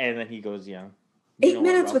 And then he goes, yeah. 8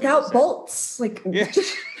 minutes without bolts. Like, yeah.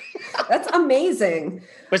 That's amazing.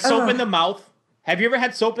 But soap in the mouth. Have you ever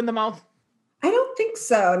had soap in the mouth? I don't think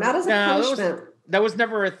so. Not as a punishment. That was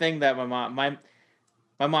never a thing that my mom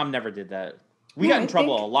never did that. We got in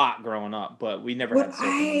trouble a lot growing up, but we never had soap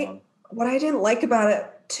in the mouth. What I didn't like about it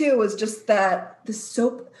too was just that the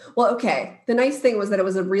soap. Well, okay. The nice thing was that it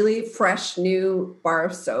was a really fresh, new bar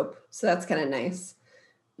of soap, so that's kind of nice.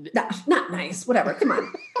 Not nice. Whatever. Come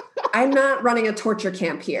on. I'm not running a torture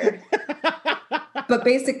camp here. But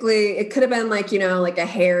basically, it could have been like, you know, like a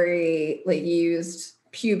hairy, like used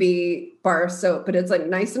puby bar of soap, but it's like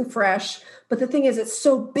nice and fresh. But the thing is, it's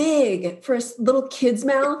so big for a little kid's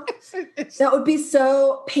mouth. That would be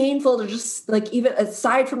so painful to just like, even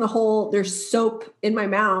aside from the whole, there's soap in my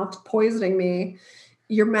mouth poisoning me,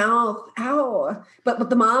 your mouth, ow. But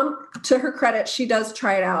the mom, to her credit, she does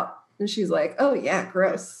try it out. And she's like, oh yeah,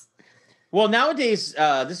 gross. Well, nowadays,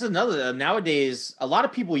 this is another, nowadays, a lot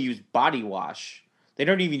of people use body wash. They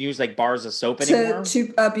don't even use like bars of soap anymore.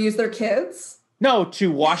 To abuse their kids? No,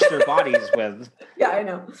 to wash their bodies with. Yeah, I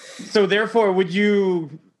know. So therefore, would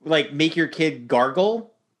you like make your kid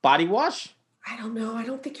gargle body wash? I don't know. I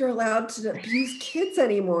don't think you're allowed to abuse kids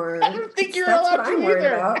anymore. I don't think you're allowed to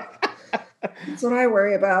either. That's what I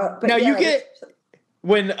worry about. But now yeah, you get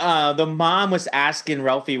when the mom was asking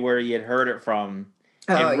Ralphie where he had heard it from,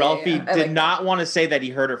 and Ralphie did not want to say that he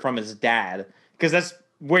heard it from his dad because that's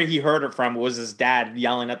where he heard it from was his dad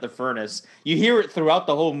yelling at the furnace. You hear it throughout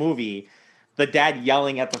the whole movie. The dad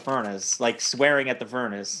yelling at the furnace, like swearing at the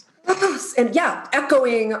furnace. And yeah,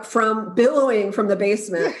 billowing from the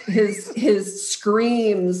basement, his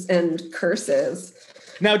screams and curses.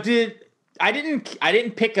 Now, I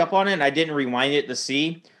didn't pick up on it and I didn't rewind it to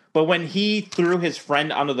see, but when he threw his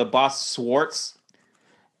friend under the bus, Schwartz,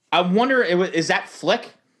 I wonder, is that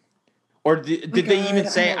Flick? Or did they even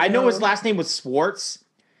say, I know his last name was Schwartz,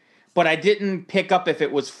 but I didn't pick up if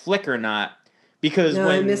it was Flick or not. Because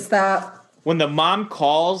I missed that. When the mom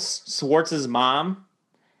calls Schwartz's mom,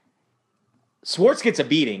 Schwartz gets a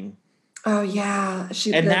beating. Oh, yeah.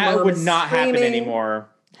 And that would not happen anymore.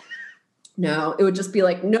 No, it would just be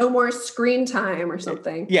like, no more screen time or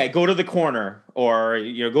something. Yeah, go to the corner or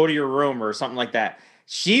go to your room or something like that.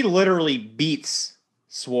 She literally beats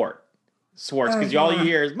Schwartz because all you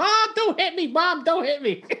hear is, Mom, don't hit me. Mom, don't hit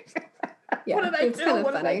me. Yeah, what did I do? Kind of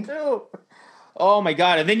what funny. did I do? Oh, my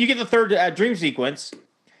God. And then you get the third dream sequence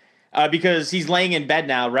because he's laying in bed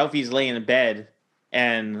now. Ralphie's laying in bed.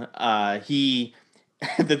 And the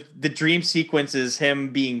dream sequence is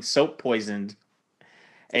him being soap poisoned.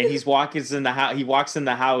 And he walks in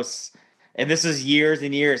the house And this is years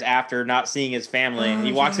and years after not seeing his family. And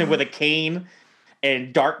he walks in with a cane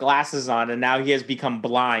and dark glasses on, and now he has become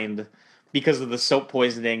blind because of the soap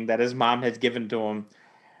poisoning that his mom has given to him.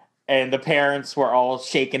 And the parents were all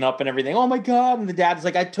shaken up and everything. Oh my God. And the dad's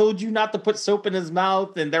like, I told you not to put soap in his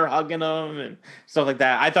mouth. And they're hugging him and stuff like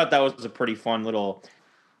that. I thought that was a pretty fun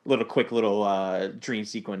quick dream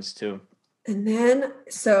sequence too. And then,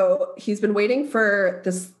 so he's been waiting for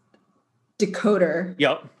this decoder.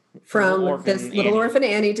 Yep. From this Little Orphan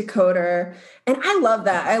Annie decoder. And I love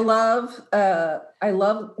that. I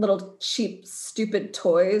love little cheap, stupid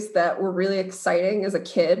toys that were really exciting as a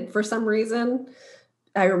kid for some reason.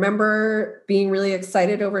 I remember being really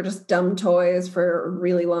excited over just dumb toys for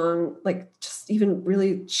really long, like just even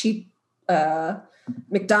really cheap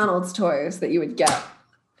McDonald's toys that you would get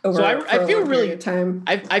over so I feel really time.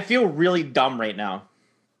 I feel really dumb right now.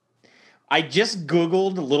 I just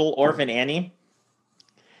Googled Little Orphan Annie.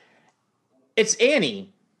 It's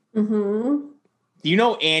Annie. Mm-hmm. Do you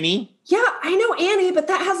know Annie? Yeah, I know Annie, but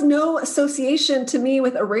that has no association to me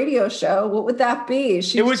with a radio show. What would that be?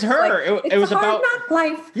 It was her. Like, it was about Knock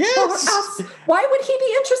Life. Yes. For us. Why would he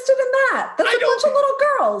be interested in that? That's a bunch of little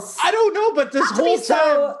girls. I don't know, but this whole time,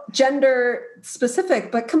 so gender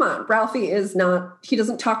specific. But come on, Ralphie is not. He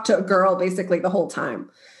doesn't talk to a girl basically the whole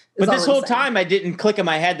time. But this whole time, I didn't click in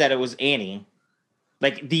my head that it was Annie,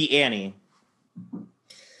 like the Annie.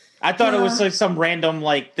 I thought it was like some random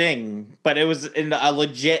like thing, but it was in a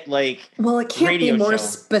legit like. Well, it can't be more show.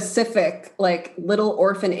 Specific. Like Little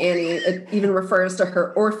Orphan Annie, it even refers to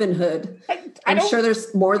her orphanhood. I'm sure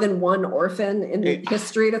there's more than one orphan in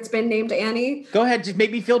history that's been named Annie. Go ahead, just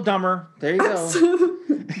make me feel dumber. There you go.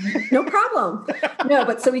 No problem. No,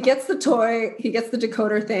 but so he gets the toy, he gets the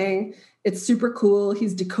decoder thing. It's super cool.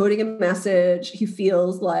 He's decoding a message. He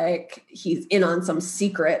feels like he's in on some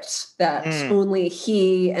secret that only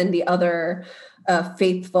he and the other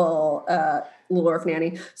faithful Little Orphan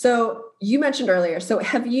Annie. So you mentioned earlier, so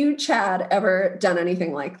have you, Chad, ever done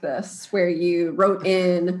anything like this where you wrote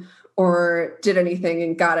in or did anything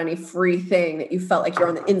and got any free thing that you felt like you're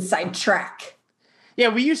on the inside track? Yeah,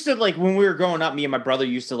 we used to, like, when we were growing up, me and my brother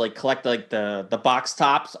used to, like, collect, like, the box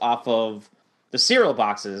tops off of the cereal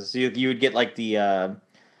boxes. You would get, like, the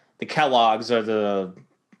Kellogg's or the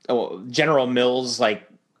General Mills, like,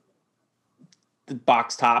 the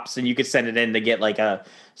box tops, and you could send it in to get, like, a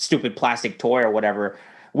stupid plastic toy or whatever.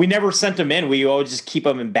 We never sent them in. We always just keep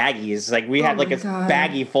them in baggies. Like, we had, like, a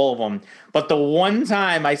baggie full of them. But the one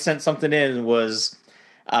time I sent something in was...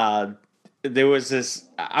 there was this,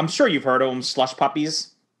 I'm sure you've heard of them, slush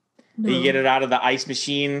puppies. No. You get it out of the ice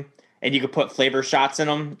machine, and you could put flavor shots in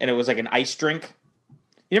them, and it was like an ice drink.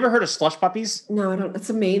 You never heard of slush puppies? No, I don't. It's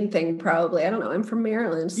a Maine thing, probably. I don't know. I'm from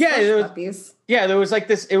Maryland. Slush puppies. Yeah, there was like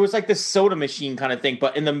this. It was like this soda machine kind of thing,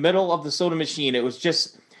 but in the middle of the soda machine, it was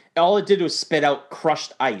just all it did was spit out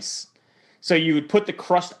crushed ice. So you would put the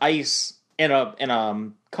crushed ice in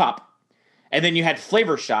a cup, and then you had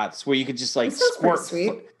flavor shots where you could just like squirt.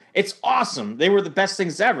 Sweet. It's awesome. They were the best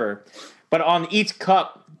things ever. But on each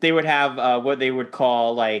cup, they would have what they would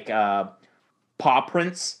call like paw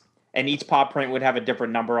prints. And each paw print would have a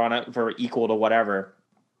different number on it for equal to whatever.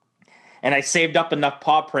 And I saved up enough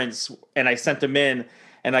paw prints and I sent them in.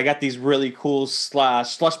 And I got these really cool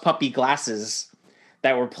slush puppy glasses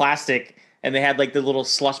that were plastic. And they had like the little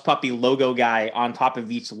slush puppy logo guy on top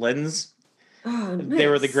of each lens. Oh, nice. They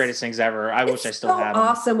were the greatest things ever. I wish I still had them.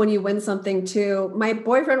 It's awesome when you win something too. My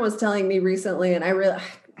boyfriend was telling me recently, and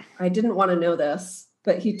I didn't want to know this,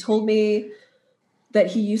 but he told me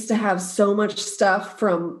that he used to have so much stuff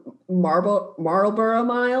from Marlboro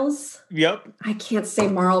Miles. Yep. I can't say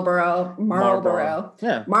Marlboro.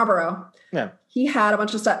 Yeah. Marlboro. Yeah. He had a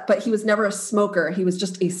bunch of stuff, but he was never a smoker. He was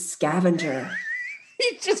just a scavenger.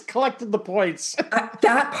 He just collected the points.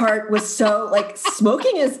 That part was so, like,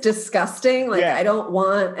 smoking is disgusting. Like, I don't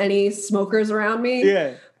want any smokers around me.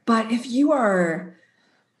 Yeah. But if you are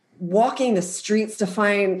walking the streets to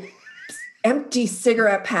find empty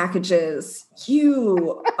cigarette packages, you've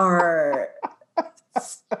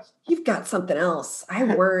got something else. I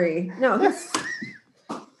worry. No,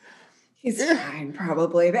 he's fine,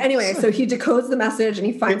 probably. But anyway, so he decodes the message and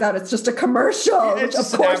he finds out it's just a commercial, which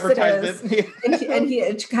of course it is. And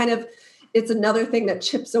it's another thing that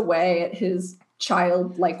chips away at his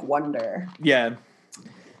childlike wonder. Yeah.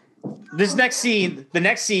 The next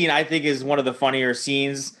scene, I think, is one of the funnier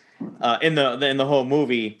scenes in the whole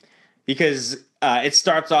movie, because it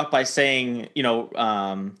starts off by saying,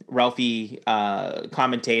 Ralphie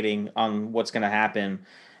commentating on what's going to happen.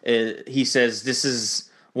 He says, "This is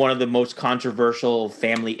one of the most controversial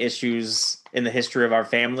family issues in the history of our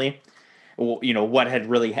family." what had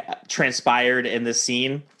really transpired in this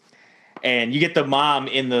scene. And you get the mom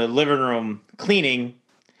in the living room cleaning,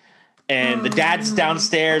 and the dad's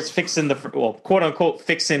downstairs fixing quote unquote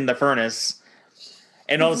fixing the furnace.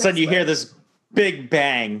 And all of a sudden you hear this big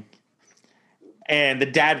bang, and the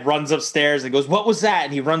dad runs upstairs and goes, "What was that?"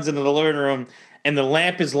 And he runs into the living room, and the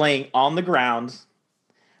lamp is laying on the ground,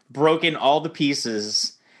 broken all to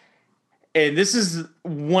pieces. And this is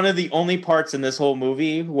one of the only parts in this whole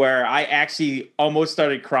movie where I actually almost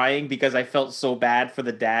started crying because I felt so bad for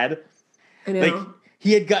the dad. I know. Like,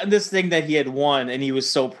 he had gotten this thing that he had won, and he was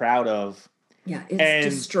so proud of. Yeah,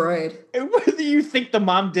 it's destroyed. Whether you think the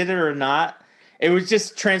mom did it or not, it was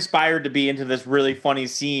just transpired to be into this really funny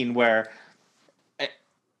scene where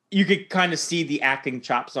you could kind of see the acting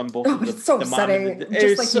chops on both. But it's so upsetting.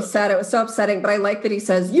 Just like you said, it was so upsetting. But I like that he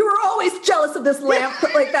says, "You were always jealous of this lamp."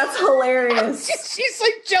 Like, that's hilarious. She's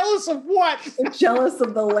like, jealous of what? Jealous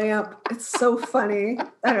of the lamp. It's so funny.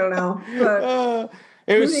 I don't know. But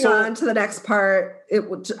moving on to the next part,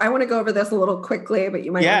 I want to go over this a little quickly, but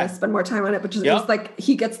you might want to spend more time on it. But it's like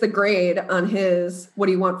he gets the grade on his "What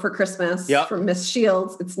do you want for Christmas?" from Miss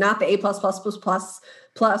Shields. It's not the A++++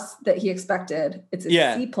 that he expected. It's a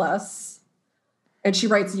C+. And she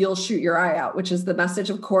writes, "You'll shoot your eye out," which is the message,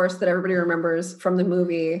 of course, that everybody remembers from the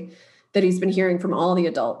movie that he's been hearing from all the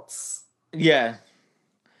adults. Yeah.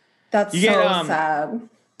 That's sad.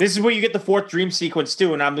 This is where you get the fourth dream sequence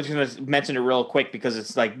too, and I'm just going to mention it real quick because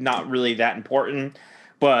it's like not really that important.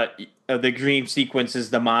 But the dream sequence is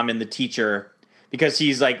the mom and the teacher, because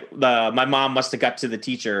he's like, my mom must have got to the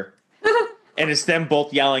teacher, and it's them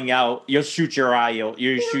both yelling out, "You'll shoot your eye out!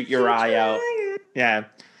 You'll shoot your eye out!" Yeah.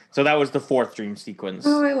 So that was the fourth dream sequence.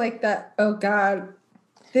 Oh, I like that. Oh God,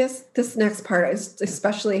 this next part is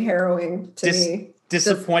especially harrowing to me.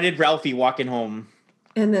 Disappointed Ralphie walking home.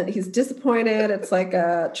 And then he's disappointed. It's like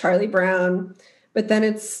a Charlie Brown, but then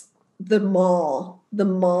it's the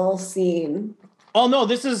mall scene. Oh no,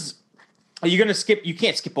 this is. Are you gonna skip? You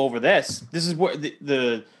can't skip over this. This is where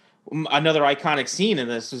the another iconic scene in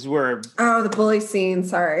this is where. Oh, the bully scene.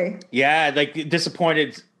 Sorry. Yeah, like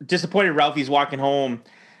disappointed Ralphie's walking home,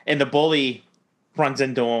 and the bully runs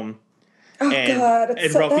into him. Oh God,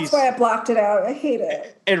 that's why I blocked it out. I hate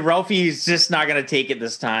it. And Ralphie's just not gonna take it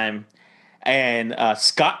this time. And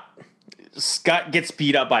Scott gets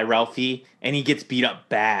beat up by Ralphie, and he gets beat up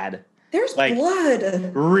bad. There's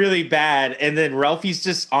blood. Really bad. And then Ralphie's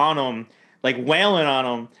just on him, like wailing on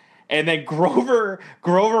him. And then Grover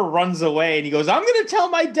runs away, and he goes, "I'm going to tell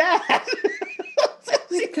my dad."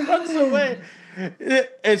 He runs away.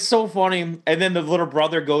 It's so funny. And then the little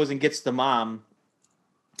brother goes and gets the mom.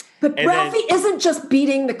 But Ralphie isn't just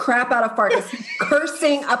beating the crap out of Farkas, he's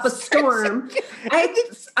cursing up a storm.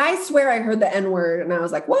 I swear I heard the N-word, and I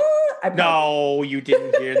was like, what? No, you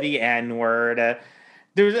didn't hear the N-word.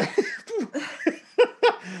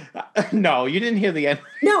 No, you didn't hear the N-word.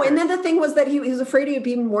 No, and then the thing was that he was afraid he would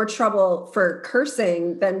be in more trouble for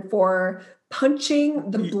cursing than for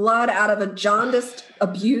punching the blood out of a jaundiced,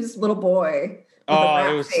 abused little boy. Oh,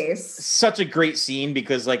 it was such a great scene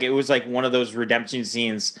because it was like one of those redemption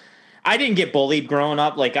scenes. I didn't get bullied growing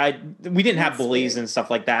up. We didn't have bullies and stuff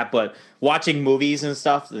like that, but watching movies and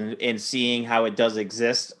stuff and seeing how it does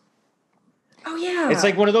exist. Oh yeah. It's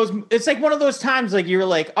like one of those times you're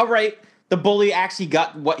like, all right, the bully actually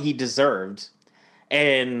got what he deserved.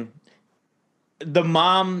 And the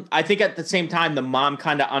mom, I think at the same time, the mom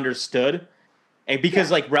kind of understood. And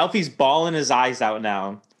because Ralphie's bawling his eyes out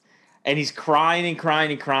now. And he's crying and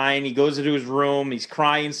crying and crying. He goes into his room. He's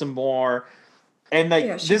crying some more. And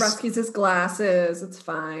she rescues his glasses. It's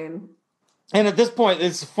fine. And at this point,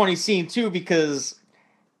 it's a funny scene too because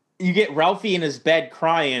you get Ralphie in his bed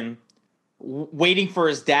crying, waiting for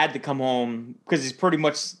his dad to come home because he's pretty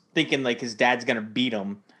much thinking his dad's gonna beat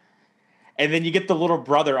him. And then you get the little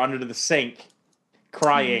brother under the sink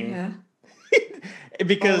crying. Yeah.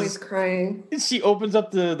 Because always crying. She opens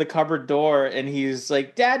up the cupboard door and he's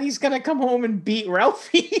like, "Daddy's gonna come home and beat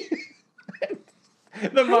Ralphie." How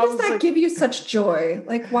does that give you such joy?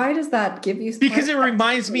 Why does that give you? Because it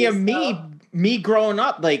reminds me of me growing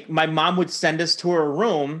up. My mom would send us to her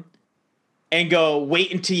room and go,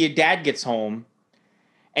 "Wait until your dad gets home,"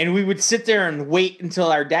 and we would sit there and wait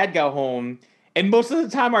until our dad got home. And most of the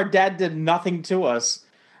time, our dad did nothing to us.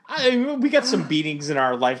 We got some beatings in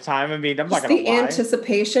our lifetime. I mean, I'm not going to lie. The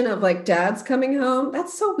anticipation of dads coming home.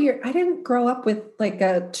 That's so weird. I didn't grow up with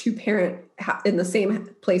a two-parent in the same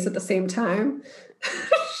place at the same time.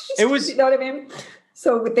 It was, you know what I mean?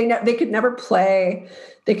 So they could never play.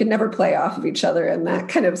 They could never play off of each other in that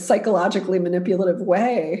kind of psychologically manipulative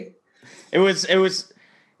way. It was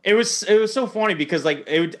It was so funny because like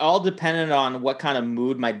it all depended on what kind of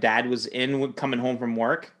mood my dad was in when coming home from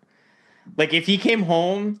work. Like if he came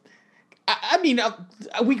home, I mean,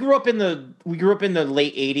 we grew up in the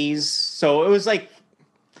late '80s, so it was like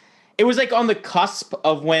on the cusp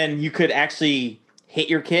of when you could actually hit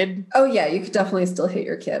your kid. Oh yeah, you could definitely still hit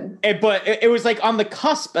your kid. But it was like on the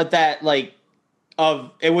cusp of that, like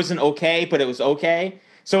of it wasn't okay, but it was okay.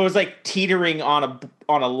 So it was like teetering on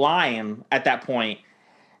a line at that point.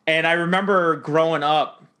 And I remember growing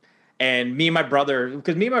up, and me and my brother,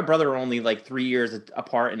 because me and my brother are only like 3 years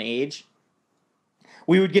apart in age,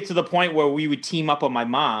 we would get to the point where we would team up on my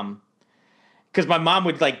mom, because my mom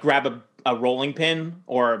would like grab a rolling pin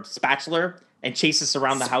or a spatula and chase us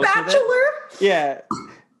around the house with it. Yeah,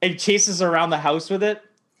 and chase us around the house with it,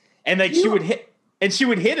 and like she would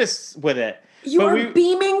hit us with it. You are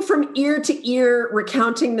beaming from ear to ear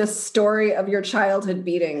recounting this story of your childhood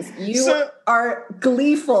beatings. You are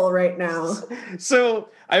gleeful right now. So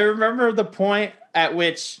I remember the point at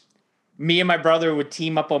which me and my brother would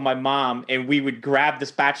team up on my mom, and we would grab the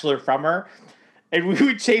spatula from her, and we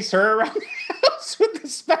would chase her around the house with the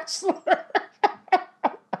spatula.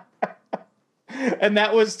 And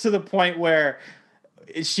that was to the point where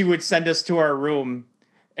she would send us to our room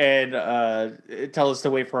and tell us to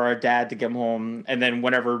wait for our dad to come home. And then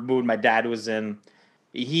whatever mood my dad was in,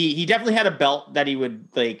 he definitely had a belt that he would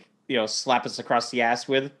like, slap us across the ass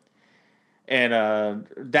with. And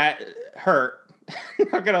that hurt. I'm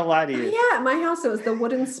not gonna lie to you. Yeah, at my house it was the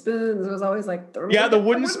wooden spoons. It was always like the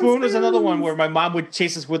wooden spoon was another one where my mom would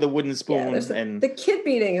chase us with a wooden spoon. Yeah, and the kid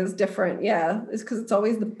beating is different. Yeah, it's because it's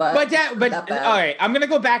always the butt. My dad, but all right, I'm gonna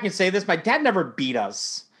go back and say this. My dad never beat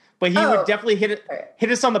us, but he would definitely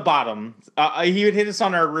hit us on the bottom. He would hit us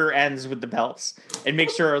on our rear ends with the belts and make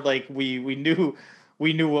sure like we knew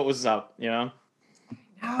what was up.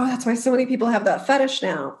 Oh, that's why so many people have that fetish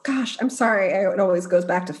now. Gosh, I'm sorry. It always goes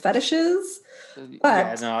back to fetishes.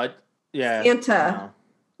 But Santa.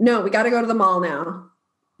 No, we got to go to the mall now.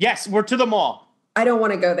 Yes, we're to the mall. I don't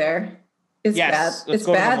want to go there. It's bad. It's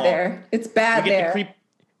bad there. It's bad there.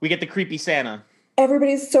 We get the creepy Santa.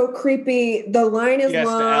 Everybody's so creepy. The line is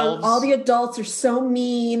long. All the adults are so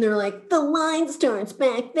mean. They're like, the line starts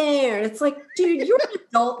back there. And it's like, dude, you're an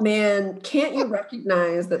adult man. Can't you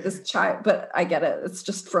recognize that this child? But I get it. It's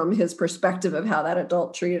just from his perspective of how that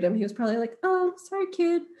adult treated him. He was probably like, oh, sorry,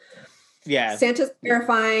 kid. Yeah. Santa's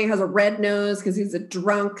terrifying, has a red nose because he's a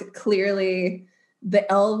drunk, clearly. The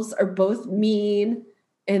elves are both mean.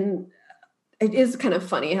 And it is kind of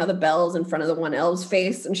funny how the bell's in front of the one elf's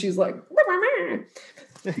face and she's like,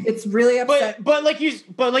 it's really upsetting. But like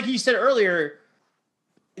you said earlier,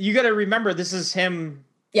 you got to remember this is him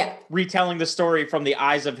retelling the story from the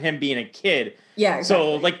eyes of him being a kid. Yeah, exactly.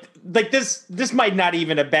 So like this might not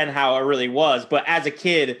even have been how it really was, but as a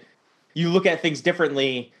kid, you look at things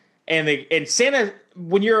differently. And Santa,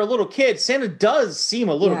 when you're a little kid, Santa does seem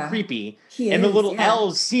a little creepy. And the little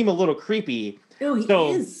elves seem a little creepy. No, he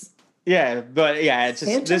is. Yeah, but yeah, it's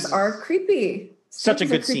just Santas are creepy. Such a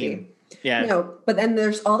good scene. Yeah. No, but then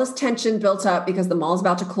there's all this tension built up because the mall's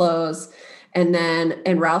about to close.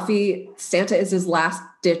 And Ralphie, Santa is his last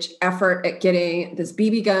ditch effort at getting this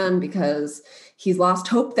BB gun because he's lost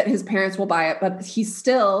hope that his parents will buy it, but he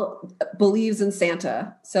still believes in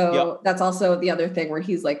Santa. So that's also the other thing where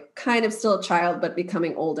he's like kind of still a child, but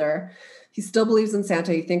becoming older. He still believes in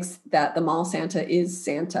Santa. He thinks that the mall Santa is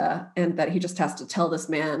Santa and that he just has to tell this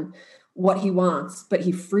man what he wants, but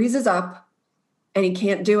he freezes up and he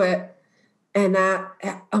can't do it. And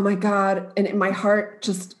that, oh my God. And my heart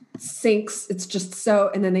just sinks. It's just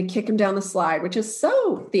so, and then they kick him down the slide, which is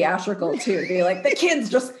so theatrical too. To be like, the kids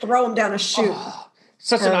just throw him down a chute.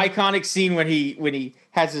 Such an iconic scene when he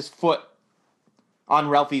has his foot on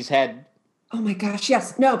Ralphie's head. Oh my gosh.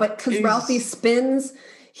 Yes. No, but because Ralphie spins,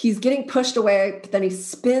 he's getting pushed away, but then he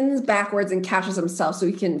spins backwards and catches himself so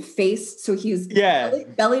he can face. So he's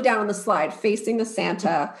belly down on the slide, facing the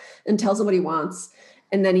Santa and tells him what he wants.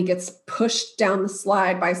 And then he gets pushed down the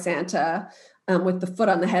slide by Santa with the foot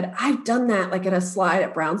on the head. I've done that like at a slide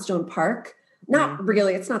at Brownstone Park. Not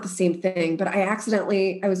really. It's not the same thing, but I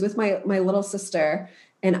was with my little sister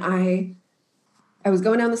and I was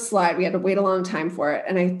going down the slide. We had to wait a long time for it.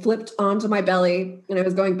 And I flipped onto my belly and I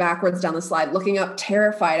was going backwards down the slide, looking up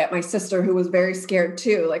terrified at my sister who was very scared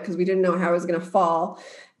too, like, cause we didn't know how I was going to fall.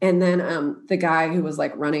 And then the guy who was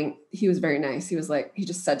like running, he was very nice. He was like, he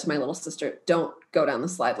just said to my little sister, don't go down the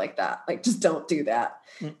slide like that. Like, just don't do that.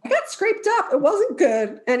 I got scraped up. It wasn't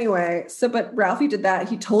good. Anyway, but Ralphie did that.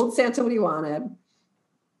 He told Santa what he wanted.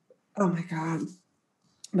 Oh my God.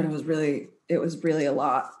 But it it was really a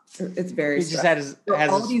lot. It's very He just had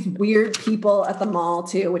all these weird people at the mall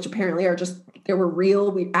too, which apparently are just, there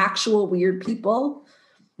were actual weird people.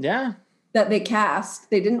 Yeah. That they cast.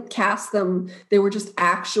 They didn't cast them. They were just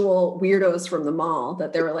actual weirdos from the mall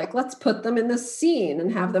that they were like, let's put them in this scene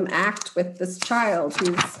and have them act with this child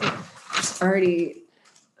who's already,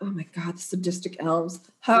 oh my God, the sadistic elves.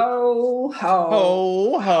 Ho, ho.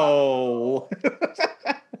 Ho, ho.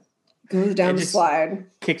 Goes down the slide.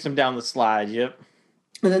 Kicks him down the slide, yep.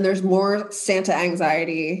 And then there's more Santa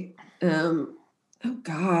anxiety. Oh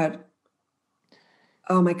God.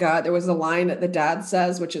 Oh my God, there was a line that the dad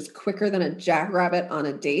says, which is quicker than a jackrabbit on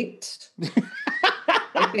a date,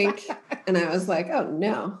 I think. And I was like, oh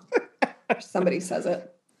no, somebody says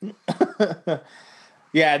it.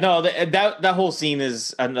 Yeah, no, that whole scene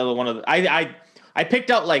is another one of the, I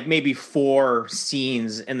picked out like maybe 4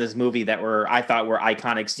 scenes in this movie that I thought were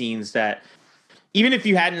iconic scenes that even if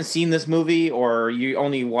you hadn't seen this movie or you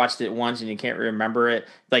only watched it once and you can't remember it,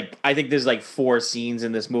 like I think there's like 4 scenes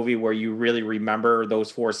in this movie where you really remember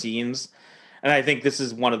those 4 scenes. And I think this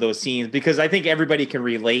is one of those scenes because I think everybody can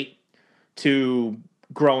relate to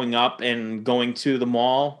growing up and going to the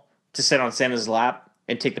mall to sit on Santa's lap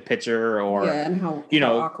and take the picture or, and how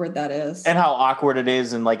awkward that is. And how awkward it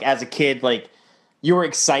is. And like as a kid, like you were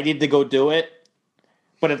excited to go do it.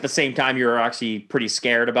 But at the same time, you're actually pretty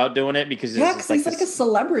scared about doing it because he's like a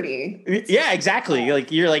celebrity. Yeah, exactly.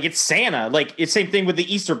 Like you're like, it's Santa. Like it's same thing with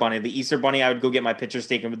the Easter Bunny. The Easter Bunny, I would go get my pictures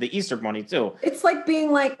taken with the Easter Bunny too. It's like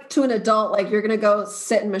being like to an adult, like you're gonna go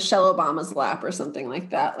sit in Michelle Obama's lap or something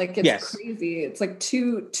like that. Like it's crazy. It's like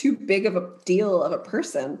too big of a deal of a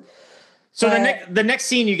person. So the next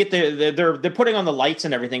scene, you get they're putting on the lights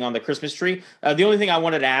and everything on the Christmas tree. The only thing I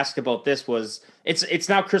wanted to ask about this was it's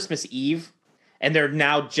now Christmas Eve. And they're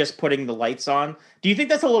now just putting the lights on. Do you think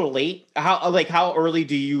that's a little late? How early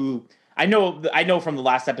do you? I know from the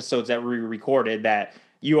last episodes that we recorded that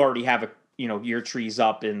you already have your trees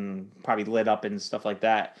up and probably lit up and stuff like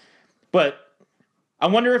that. But I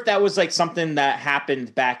wonder if that was like something that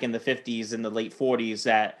happened back in the 50s and the late 40s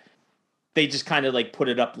that they just kind of like put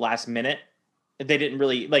it up last minute. They didn't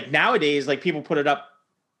really like nowadays. Like people put it up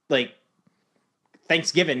like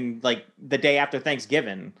Thanksgiving, like the day after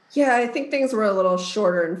Thanksgiving. Yeah, I think things were a little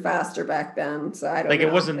shorter and faster back then. So I don't know.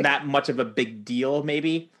 It wasn't that much of a big deal,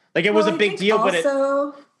 maybe. Like it was a big deal, but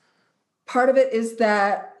also part of it is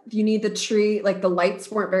that you need the tree. Like the lights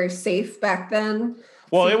weren't very safe back then.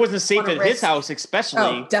 Well, so it wasn't safe at his house, especially.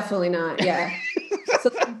 Oh, definitely not. Yeah. So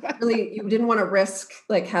really, you didn't want to risk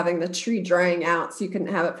like having the tree drying out, so you couldn't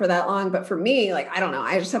have it for that long. But for me, like I don't know,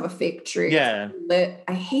 I just have a fake tree. Yeah. It's lit.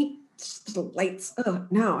 I hate the lights. Oh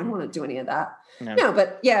no, I don't want to do any of that. No,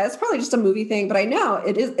 but yeah, it's probably just a movie thing. But I know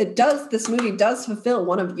this movie does fulfill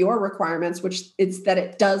one of your requirements, which is that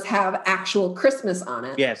it does have actual Christmas on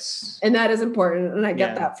it. Yes. And that is important. And I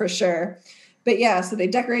get that for sure. But yeah, so they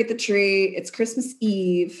decorate the tree. It's Christmas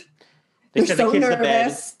Eve. They're so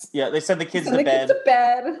nervous. Yeah, they send the kids to bed. Kids to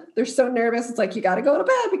bed. They're so nervous. It's like, you got to go to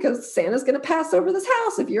bed because Santa's going to pass over this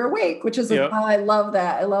house if you're awake, which is, I love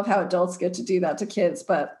that. I love how adults get to do that to kids,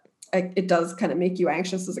 but it does kind of make you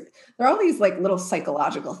anxious. There are all these like little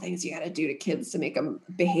psychological things you got to do to kids to make them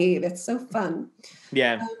behave. It's so fun.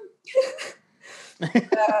 Yeah.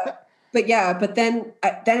 But then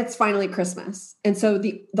it's finally Christmas. And so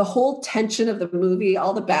the whole tension of the movie,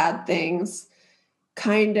 all the bad things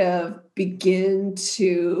kind of begin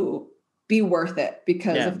to be worth it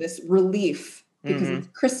because of this relief, because it's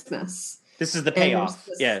Christmas. This is the payoff.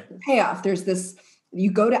 Payoff. There's this, you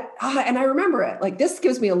go to, and I remember it, like this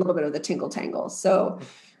gives me a little bit of the tingle tangle. So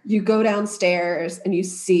you go downstairs and you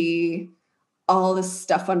see all this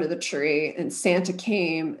stuff under the tree and Santa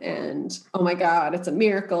came and, oh my God, it's a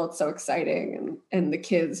miracle. It's so exciting. And the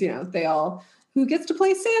kids, they all, who gets to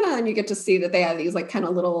play Santa, and you get to see that they have these like kind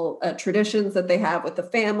of little traditions that they have with the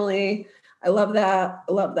family. I love that.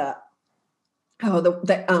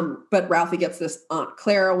 But Ralphie gets this Aunt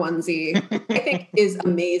Clara onesie, I think is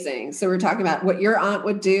amazing. So we're talking about what your aunt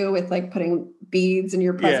would do with like putting beads in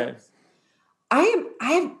your presents. Yeah.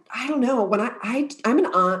 I don't know. When I'm an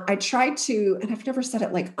aunt, I try to, and I've never said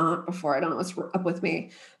it like aunt before. I don't know what's up with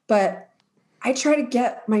me, but I try to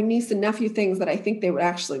get my niece and nephew things that I think they would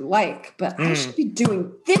actually like, but I should be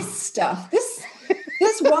doing this stuff. This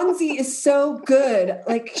onesie is so good.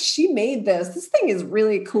 Like she made this. This thing is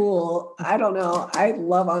really cool. I don't know. I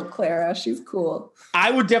love Aunt Clara. She's cool.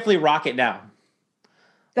 I would definitely rock it now.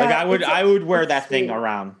 I would wear that thing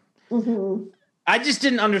around. Mm-hmm. I just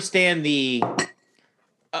didn't understand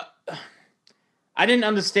I didn't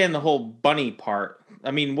understand the whole bunny part.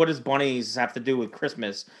 I mean, what does bunnies have to do with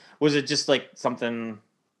Christmas? Was it just like something?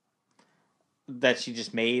 that she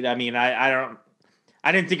just made. I mean, I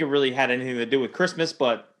didn't think it really had anything to do with Christmas,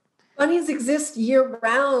 but bunnies exist year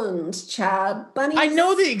round, Chad. Bunnies. I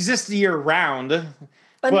know they exist year round.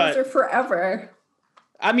 Bunnies are forever.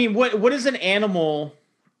 I mean, what is an animal?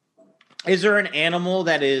 Is there an animal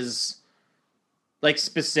that is like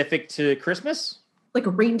specific to Christmas? Like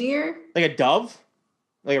a reindeer? Like a dove?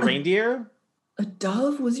 Like a reindeer? A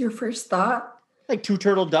dove was your first thought? Like 2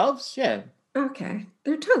 turtle doves? Yeah. Okay.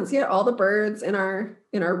 There are tons. Yeah, all the birds in our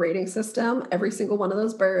rating system, every single one of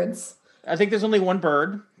those birds. I think there's only one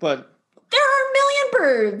bird, but there are a million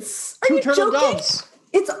birds. Are 2 you turtle joking? doves.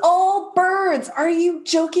 It's all birds. Are you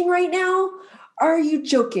joking right now? Are you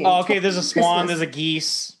joking? Oh, okay, there's a swan, Christmas. there's a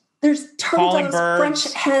geese. There's turtle calling doves,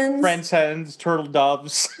 birds, French hens, turtle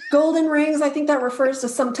doves. golden rings. I think that refers to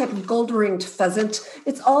some type of gold-ringed pheasant.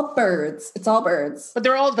 It's all birds. It's all birds. But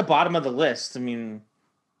they're all at the bottom of the list. I mean,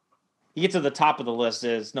 you get to the top of the list,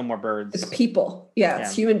 there's no more birds. It's people. Yeah,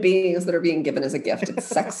 it's human beings that are being given as a gift. It's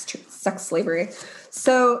sex slavery.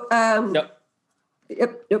 So, Yep.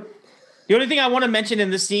 The only thing I want to mention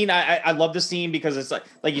in this scene, I love the scene because it's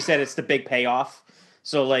like you said, it's the big payoff.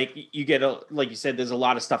 So like you get like you said, there's a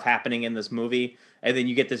lot of stuff happening in this movie, and then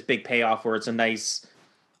you get this big payoff where it's a nice,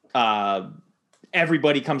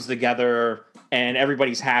 everybody comes together and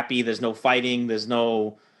everybody's happy. There's no fighting. There's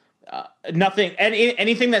no nothing. And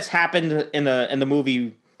anything that's happened in the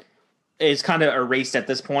movie is kind of erased at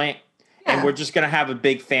this point, and we're just gonna have a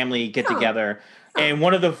big family get together. And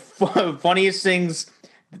one of the funniest things.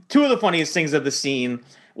 2 of the funniest things of the scene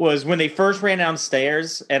was when they first ran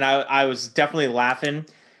downstairs, and I was definitely laughing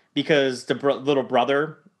because the little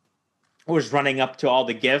brother was running up to all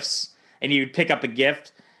the gifts, and he would pick up a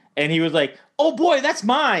gift, and he was like, "Oh boy, that's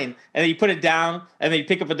mine!" And then you put it down, and then you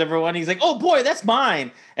pick up a different one. He's like, "Oh boy, that's mine!"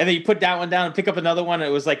 And then you put that one down and pick up another one. And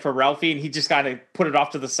it was like for Ralphie, and he just kind of put it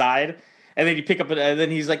off to the side. And then you pick up it, and then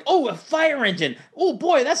he's like, "Oh, a fire engine! Oh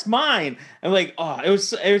boy, that's mine!" And like, oh, it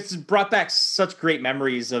was brought back such great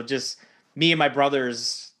memories of just me and my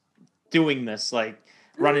brothers doing this, like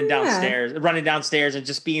running downstairs, and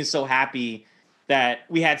just being so happy that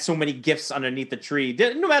we had so many gifts underneath the tree.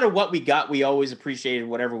 No matter what we got, we always appreciated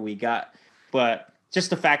whatever we got. But just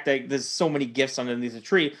the fact that there's so many gifts underneath the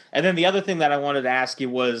tree. And then the other thing that I wanted to ask you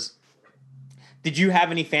was, did you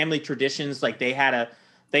have any family traditions? Like they had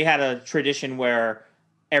a tradition where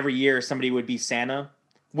every year somebody would be Santa,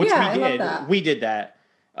 which we did. I love that. We did that,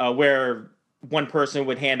 where one person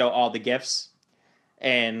would hand out all the gifts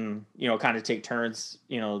and, kind of take turns,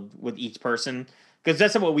 with each person. Because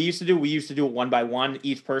that's what we used to do. We used to do it one by one.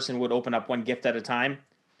 Each person would open up one gift at a time.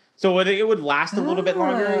 So it would last a little bit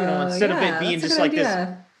longer, instead of it being just like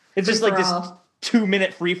this. It's just like this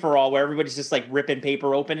 2-minute free-for-all where everybody's just like ripping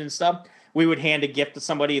paper open and stuff. We would hand a gift to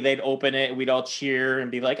somebody, they'd open it, and we'd all cheer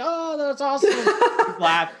and be like, "Oh, that's awesome!"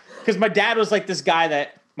 Laugh, because my dad was like this guy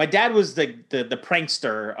my dad was the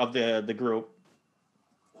prankster of the group,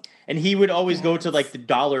 and he would always go to like the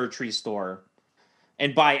Dollar Tree store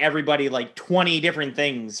and buy everybody like 20 different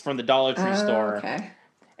things from the Dollar Tree store. Okay.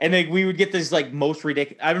 And then we would get this like most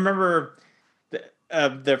ridiculous. I remember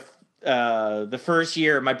the first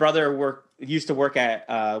year my brother used to work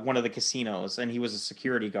at one of the casinos, and he was a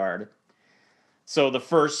security guard. So the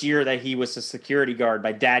first year that he was a security guard,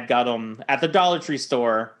 my dad got him at the Dollar Tree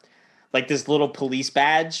store, like this little police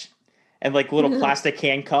badge and like little plastic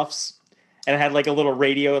handcuffs. And it had like a little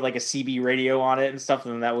radio, like a CB radio on it and stuff.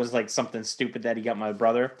 And that was like something stupid that he got my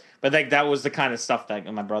brother. But like that was the kind of stuff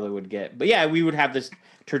that my brother would get. But yeah, we would have this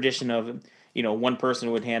tradition of, one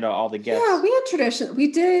person would hand out all the gifts. Yeah, we had tradition.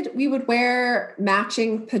 We would wear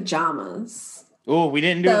matching pajamas. Oh, we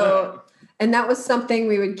didn't do that. And that was something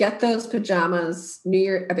we would get those pajamas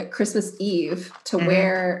Christmas Eve to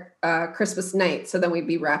wear Christmas night. So then we'd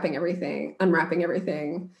be unwrapping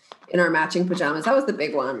everything in our matching pajamas. That was the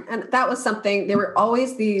big one. And that was something, there were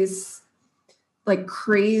always these like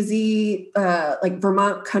crazy, like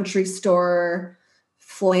Vermont country store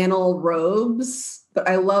flannel robes, but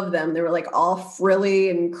I love them. They were like all frilly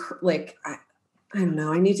and like, I don't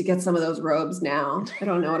know. I need to get some of those robes now. I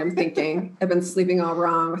don't know what I'm thinking. I've been sleeping all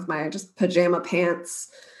wrong with my just pajama pants.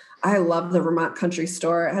 I love the Vermont Country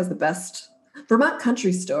Store. It has the best Vermont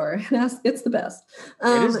Country Store. It's the best.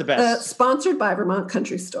 It is the best. Sponsored by Vermont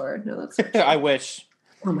Country Store. No, that's I wish.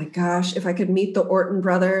 Oh my gosh. If I could meet the Orton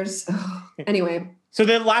brothers. Oh. Anyway. So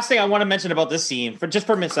the last thing I want to mention about this scene,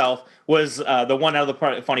 for myself, was the one other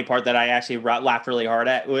funny part that I actually laughed really hard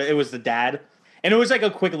at. It was the dad. And it was like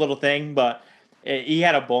a quick little thing, but he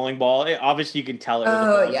had a bowling ball. Obviously, you can tell it was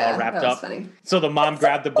a bowling ball wrapped up. Funny. So the mom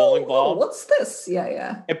grabbed the bowling ball. What's this?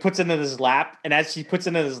 Yeah. It puts it in his lap, and as she puts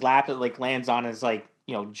it in his lap, it like lands on his like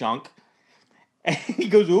junk. And he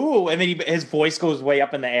goes, ooh, and then his voice goes way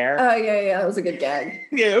up in the air. Oh, yeah, that was a good gag.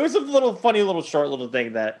 Yeah, it was a little funny, short little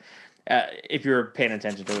thing that, if you're paying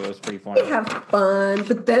attention to it, was pretty funny. We have fun,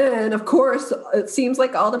 but then, of course, it seems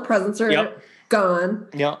like all the presents are gone.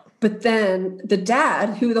 Yep. But then the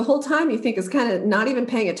dad, who the whole time you think is kind of not even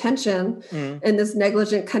paying attention, and this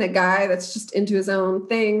negligent kind of guy that's just into his own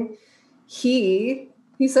thing, he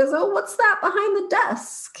says, "Oh, what's that behind the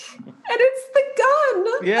desk?" And it's the gun.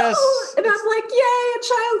 Yes. Oh, and I'm like, "Yay, a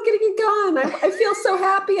child getting a gun! I feel so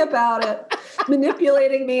happy about it,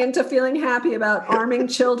 manipulating me into feeling happy about arming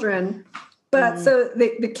children." But so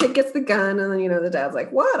the kid gets the gun, and then the dad's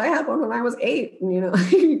like, "What? I had one when I was 8." And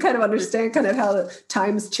you kind of understand kind of how the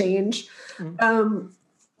times change. And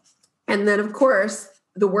then, of course,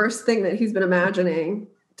 the worst thing that he's been imagining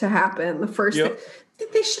to happen, the first thing.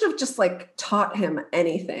 They should have just taught him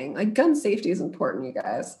anything. Gun safety is important, you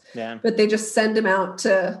guys. Yeah. But they just send him out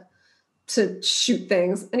to shoot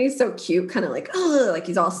things, and he's so cute, kind of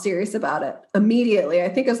he's all serious about it. Immediately, I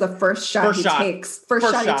think it was the first shot he takes,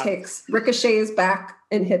 ricochets back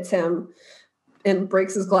and hits him and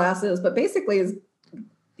breaks his glasses. But basically,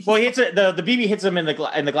 he hits it. The BB hits him in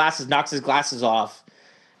the glasses, knocks his glasses off,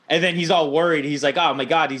 and then he's all worried. He's like, "Oh my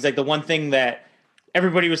god!" He's like, "The one thing that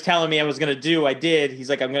everybody was telling me I was going to do, I did." He's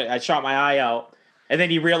like, I shot my eye out. And then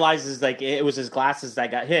he realizes it was his glasses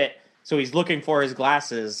that got hit. So he's looking for his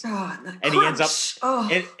glasses. And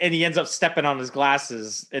he ends up stepping on his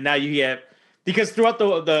glasses. And now you get, because throughout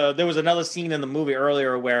there was another scene in the movie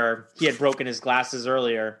earlier where he had broken his glasses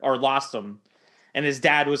earlier or lost them. And his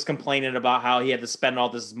dad was complaining about how he had to spend all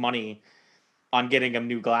this money on getting him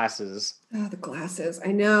new glasses. Oh, the glasses.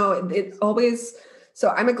 I know. It always... So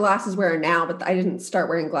I'm a glasses wearer now, but I didn't start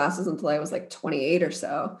wearing glasses until I was 28 or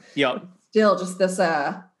so. Yep. Still just this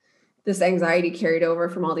anxiety carried over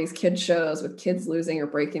from all these kids shows with kids losing or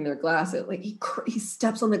breaking their glasses. He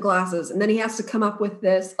steps on the glasses, and then he has to come up with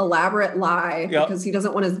this elaborate lie because he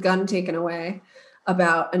doesn't want his gun taken away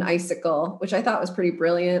about an icicle, which I thought was pretty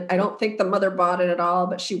brilliant. I don't think the mother bought it at all,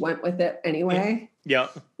 but she went with it anyway. Yeah.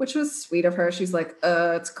 Which was sweet of her. She's like,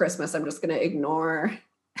 it's Christmas. I'm just going to ignore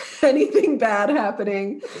anything bad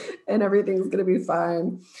happening and everything's going to be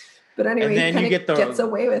fine. But anyway, he kind of gets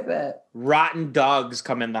away with it. Rotten dogs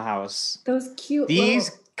come in the house. Those cute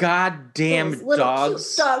goddamn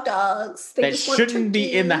dogs. Cute dogs. They that shouldn't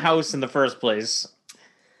be in the house in the first place.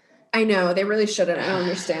 I know, they really shouldn't. I don't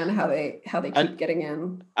understand how they keep getting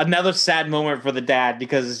in. Another sad moment for the dad,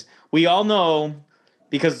 because we all know,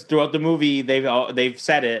 because throughout the movie they've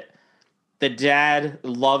said it, the dad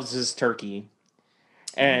loves his turkey.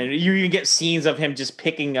 And you even get scenes of him just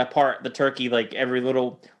picking apart the turkey, every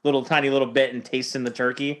little tiny little bit, and tasting the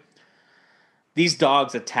turkey. These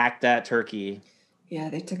dogs attacked that turkey. Yeah,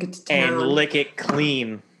 they took it to town. And lick it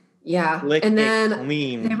clean. Yeah.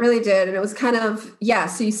 Clean. They really did. And it was kind of,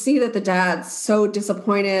 so you see that the dad's so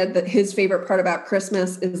disappointed that his favorite part about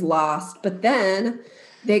Christmas is lost. But then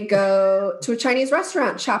they go to a Chinese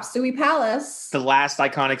restaurant, Chop Suey Palace. The last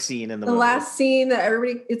iconic scene in the movie. The last scene that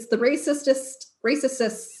it's the racistest,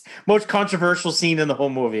 most controversial scene in the whole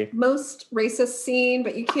movie. Most racist scene,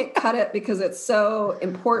 but you can't cut it because it's so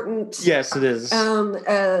important. Yes, it is.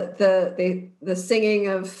 The singing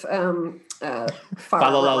of Fa La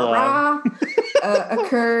La La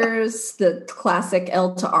occurs. The classic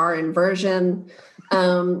L to R inversion.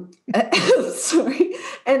 Sorry,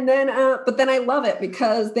 and then but then I love it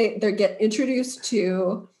because they get introduced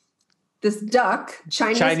to this duck,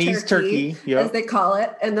 Chinese turkey yep. as they call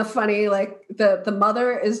it. And the funny, the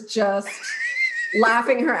mother is just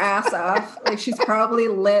laughing her ass off. She's probably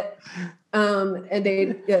lit. And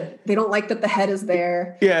they don't like that the head is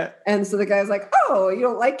there. Yeah. And so the guy's like, "Oh, you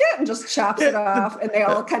don't like it?" And just chops it off. And they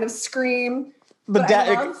all kind of scream. The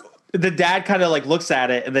dad kind of looks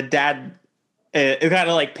at it, and the dad, it kind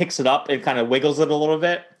of picks it up and kind of wiggles it a little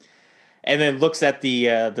bit. And then looks at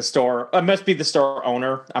the store. It must be the store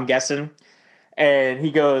owner, I'm guessing. And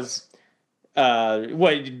he goes,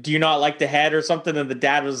 "What? Do you not like the head or something?" And the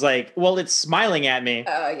dad was like, "Well, it's smiling at me."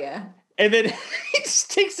 Oh yeah. And then he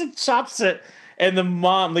just takes and chops it. And the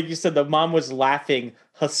mom, like you said, the mom was laughing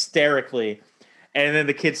hysterically. And then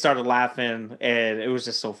the kids started laughing, and it was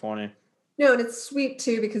just so funny. No, and it's sweet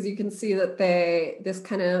too because you can see that this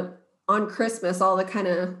kind of on Christmas, all the kind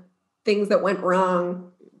of things that went wrong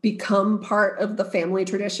become part of the family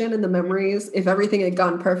tradition and the memories. If everything had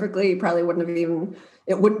gone perfectly, you probably wouldn't have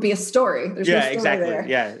it wouldn't be a story. There's no story exactly. there.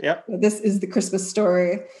 Yeah, yep. This is the Christmas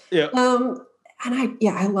story. Yeah. And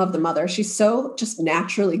I love the mother. She's so just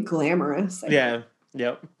naturally glamorous. Yep.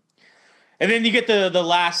 And then you get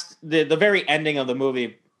the very ending of the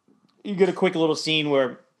movie. You get a quick little scene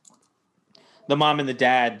where the mom and the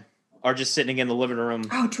dad are just sitting in the living room.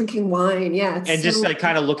 Oh, drinking wine. Yeah. And so just like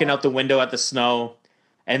kind of looking out the window at the snow,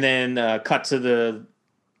 and then cut to the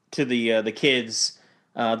kids.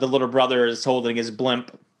 The little brother is holding his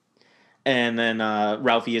blimp, and then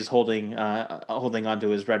Ralphie is holding onto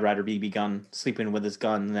his Red Ryder BB gun, sleeping with his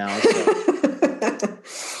gun now. So.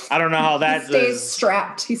 I don't know how that he stays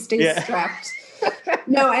strapped. He stays strapped.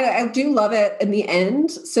 No, I do love it in the end.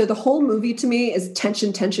 So the whole movie to me is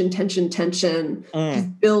tension,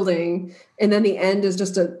 just building. And then the end is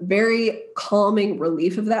just a very calming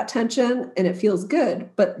relief of that tension, and it feels good.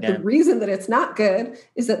 But the reason that it's not good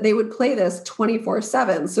is that they would play this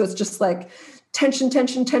 24/7. So it's just like tension,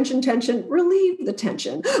 relieve the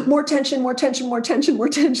tension, more tension.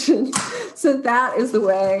 So that is the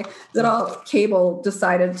way that cable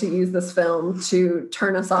decided to use this film to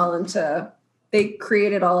turn us all into. They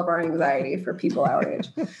created all of our anxiety for people our age.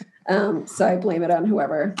 So I blame it on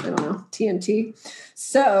whoever, I don't know, TNT.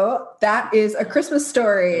 So that is A Christmas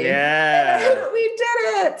Story. Yeah. We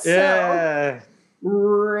did it. Yeah. So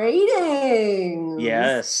ratings.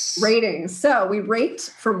 Yes. Ratings. So we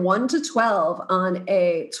rate from 1 to 12 on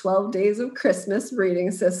a 12 Days of Christmas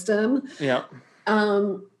rating system. Yep.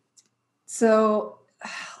 So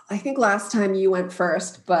I think last time you went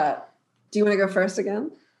first, but do you want to go first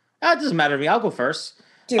again? It doesn't matter to me. I'll go first.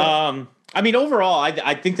 I mean, overall,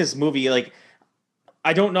 I think this movie, like,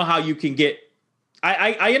 I don't know how you can get.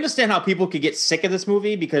 I understand how people could get sick of this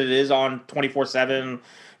movie because it is on 24/7.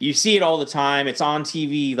 You see it all the time. It's on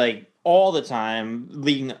TV like all the time,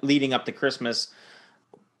 leading up to Christmas.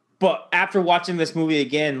 But after watching this movie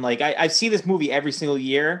again, like I see this movie every single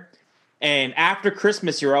year, and after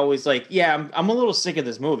Christmas, you're always like, yeah, I'm a little sick of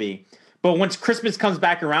this movie. But once Christmas comes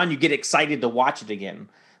back around, you get excited to watch it again.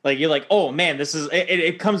 Like you're like, oh man, this is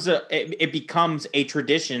it becomes a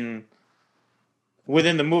tradition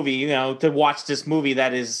within the movie, you know, to watch this movie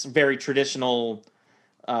that is very traditional,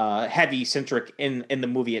 heavy centric in the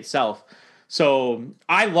movie itself. So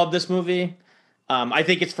I love this movie. I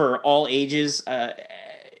think it's for all ages,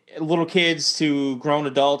 little kids to grown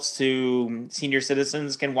adults to senior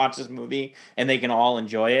citizens can watch this movie and they can all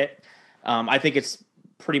enjoy it. I think it's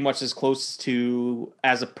pretty much as close to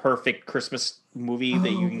as a perfect Christmas movie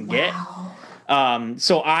that you can get.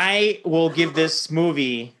 So I will give this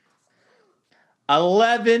movie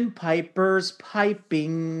 11 pipers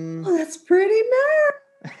piping. Oh, that's pretty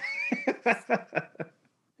nice.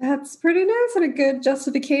 That's pretty nice and a good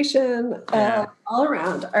justification all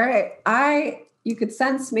around. All right. You could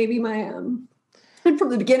sense maybe and from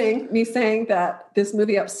the beginning, me saying that this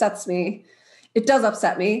movie upsets me. It does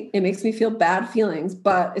upset me. It makes me feel bad feelings,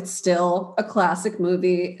 but it's still a classic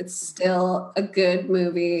movie. It's still a good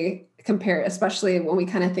movie especially when we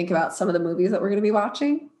kind of think about some of the movies that we're going to be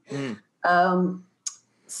watching.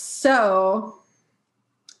 So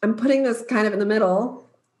I'm putting this kind of in the middle.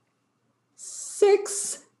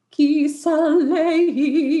 6 geese a-laying.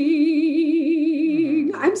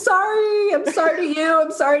 I'm sorry. I'm sorry to you.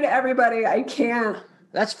 I'm sorry to everybody. I can't.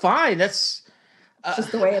 That's fine. That's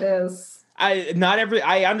just the way it is.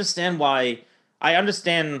 I understand why. I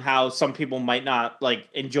understand how some people might not like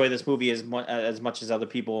enjoy this movie as much as other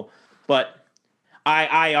people, but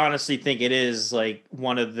I honestly think it is like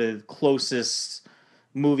one of the closest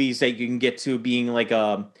movies that you can get to being like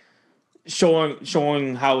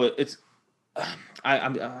showing how it's.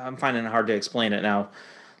 I'm finding it hard to explain it now.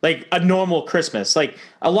 Like a normal Christmas, like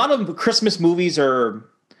a lot of Christmas movies are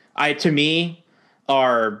a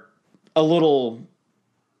little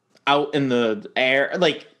out in the air,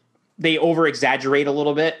 like they over exaggerate a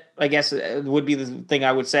little bit, I guess would be the thing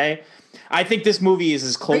I would say. I think this movie is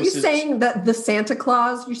as close. Are you saying that the Santa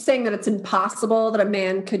Claus, you're saying that it's impossible that a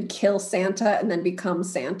man could kill Santa and then become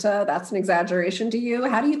Santa? That's an exaggeration to you?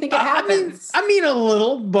 How do you think it happens? I mean a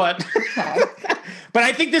little, but okay. But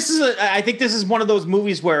I think this is one of those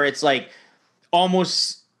movies where it's like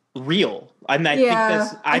almost real. And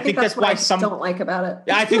I think that's why some don't like about it.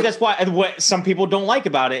 I think that's why what some people don't like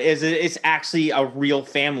about it is it's actually a real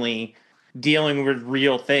family dealing with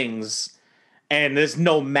real things, and there's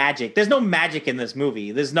no magic. There's no magic in this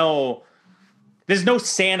movie. There's no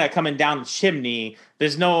Santa coming down the chimney.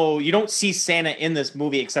 You don't see Santa in this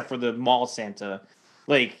movie except for the mall Santa.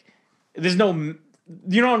 Like there's no.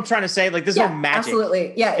 You know what I'm trying to say? Like, there's no magic.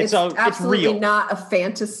 Absolutely. Yeah, it's absolutely real. Not a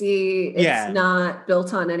fantasy. It's not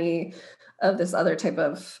built on any of this other type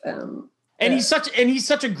of. And he's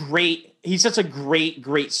such a great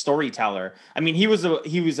storyteller. I mean, he was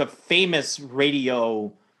a famous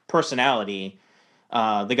radio personality.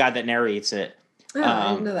 The guy that narrates it. Oh,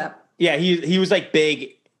 I didn't know that. Yeah, he was like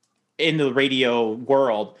big in the radio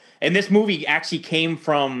world, and this movie actually came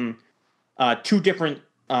from two different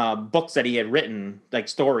books that he had written, like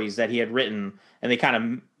stories that he had written, and they kind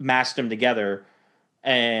of mashed them together.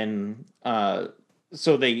 And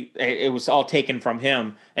so it was all taken from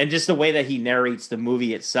him. And just the way that he narrates the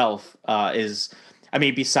movie itself is, I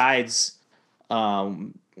mean, besides,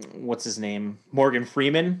 what's his name? Morgan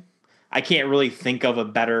Freeman. I can't really think of a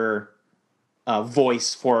better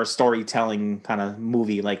voice for a storytelling kind of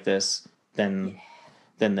movie like this than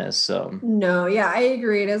this. So no, yeah, I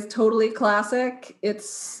agree. It is totally classic.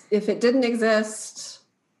 If it didn't exist,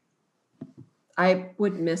 I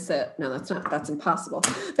would miss it. No, that's impossible.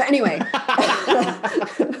 But anyway,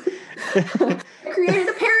 created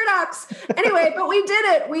a paradox. Anyway, but we did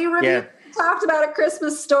it. We really talked about A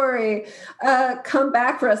Christmas Story. Come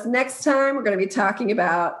back for us next time. We're going to be talking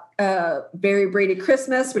about Very Brady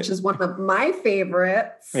Christmas, which is one of my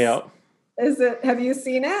favorites. Yeah. Have you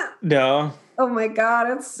seen it? No. Oh my God,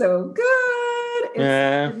 it's so good.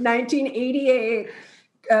 It's 1988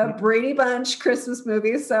 Brady Bunch Christmas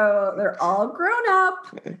movie. So they're all grown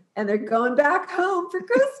up and they're going back home for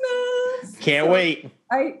Christmas. Can't wait.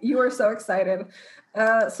 You are so excited.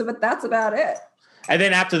 But that's about it. And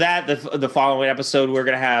then after that, the following episode, we're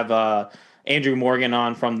going to have Andrew Morgan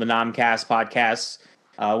on from the Nomcast podcast,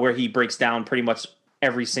 where he breaks down pretty much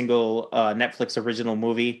every single Netflix original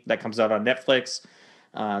movie that comes out on Netflix.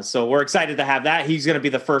 So we're excited to have that. He's going to be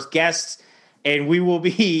the first guest, and we will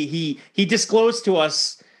be. He disclosed to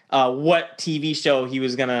us what TV show he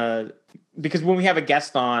was going to, because when we have a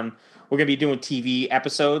guest on, we're going to be doing TV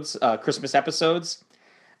episodes, Christmas episodes.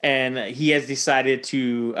 And he has decided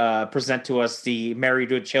to present to us the Married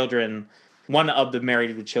with Children, one of the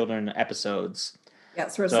Married with Children episodes.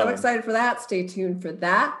 Yes, we're so excited for that. Stay tuned for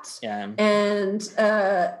that. Yeah. And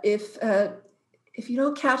if you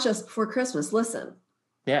don't catch us before Christmas, listen.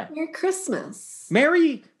 Yeah. Merry Christmas.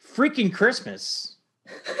 Merry freaking Christmas.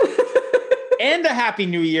 And a Happy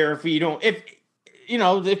New Year if you don't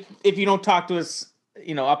talk to us,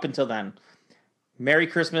 up until then. Merry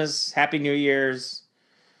Christmas, Happy New Year's.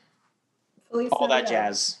 All that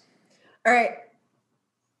jazz. All right.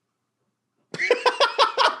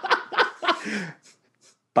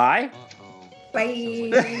 Bye.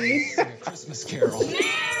 Bye. Christmas Carol.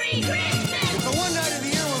 Merry Christmas! The one night of the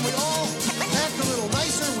year when we all act a little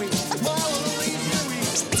nicer, we smile a little easier, we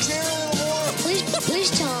share a little more.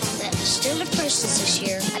 Please tell them that instead of presents this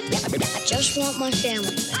year, I just want my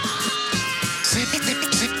family.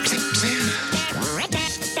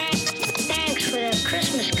 Thanks for that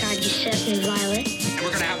Christmas card you sent me, Violet. And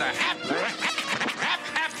we're gonna have the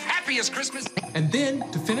happiest Christmas. And then,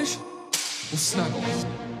 to finish, we'll snuggle.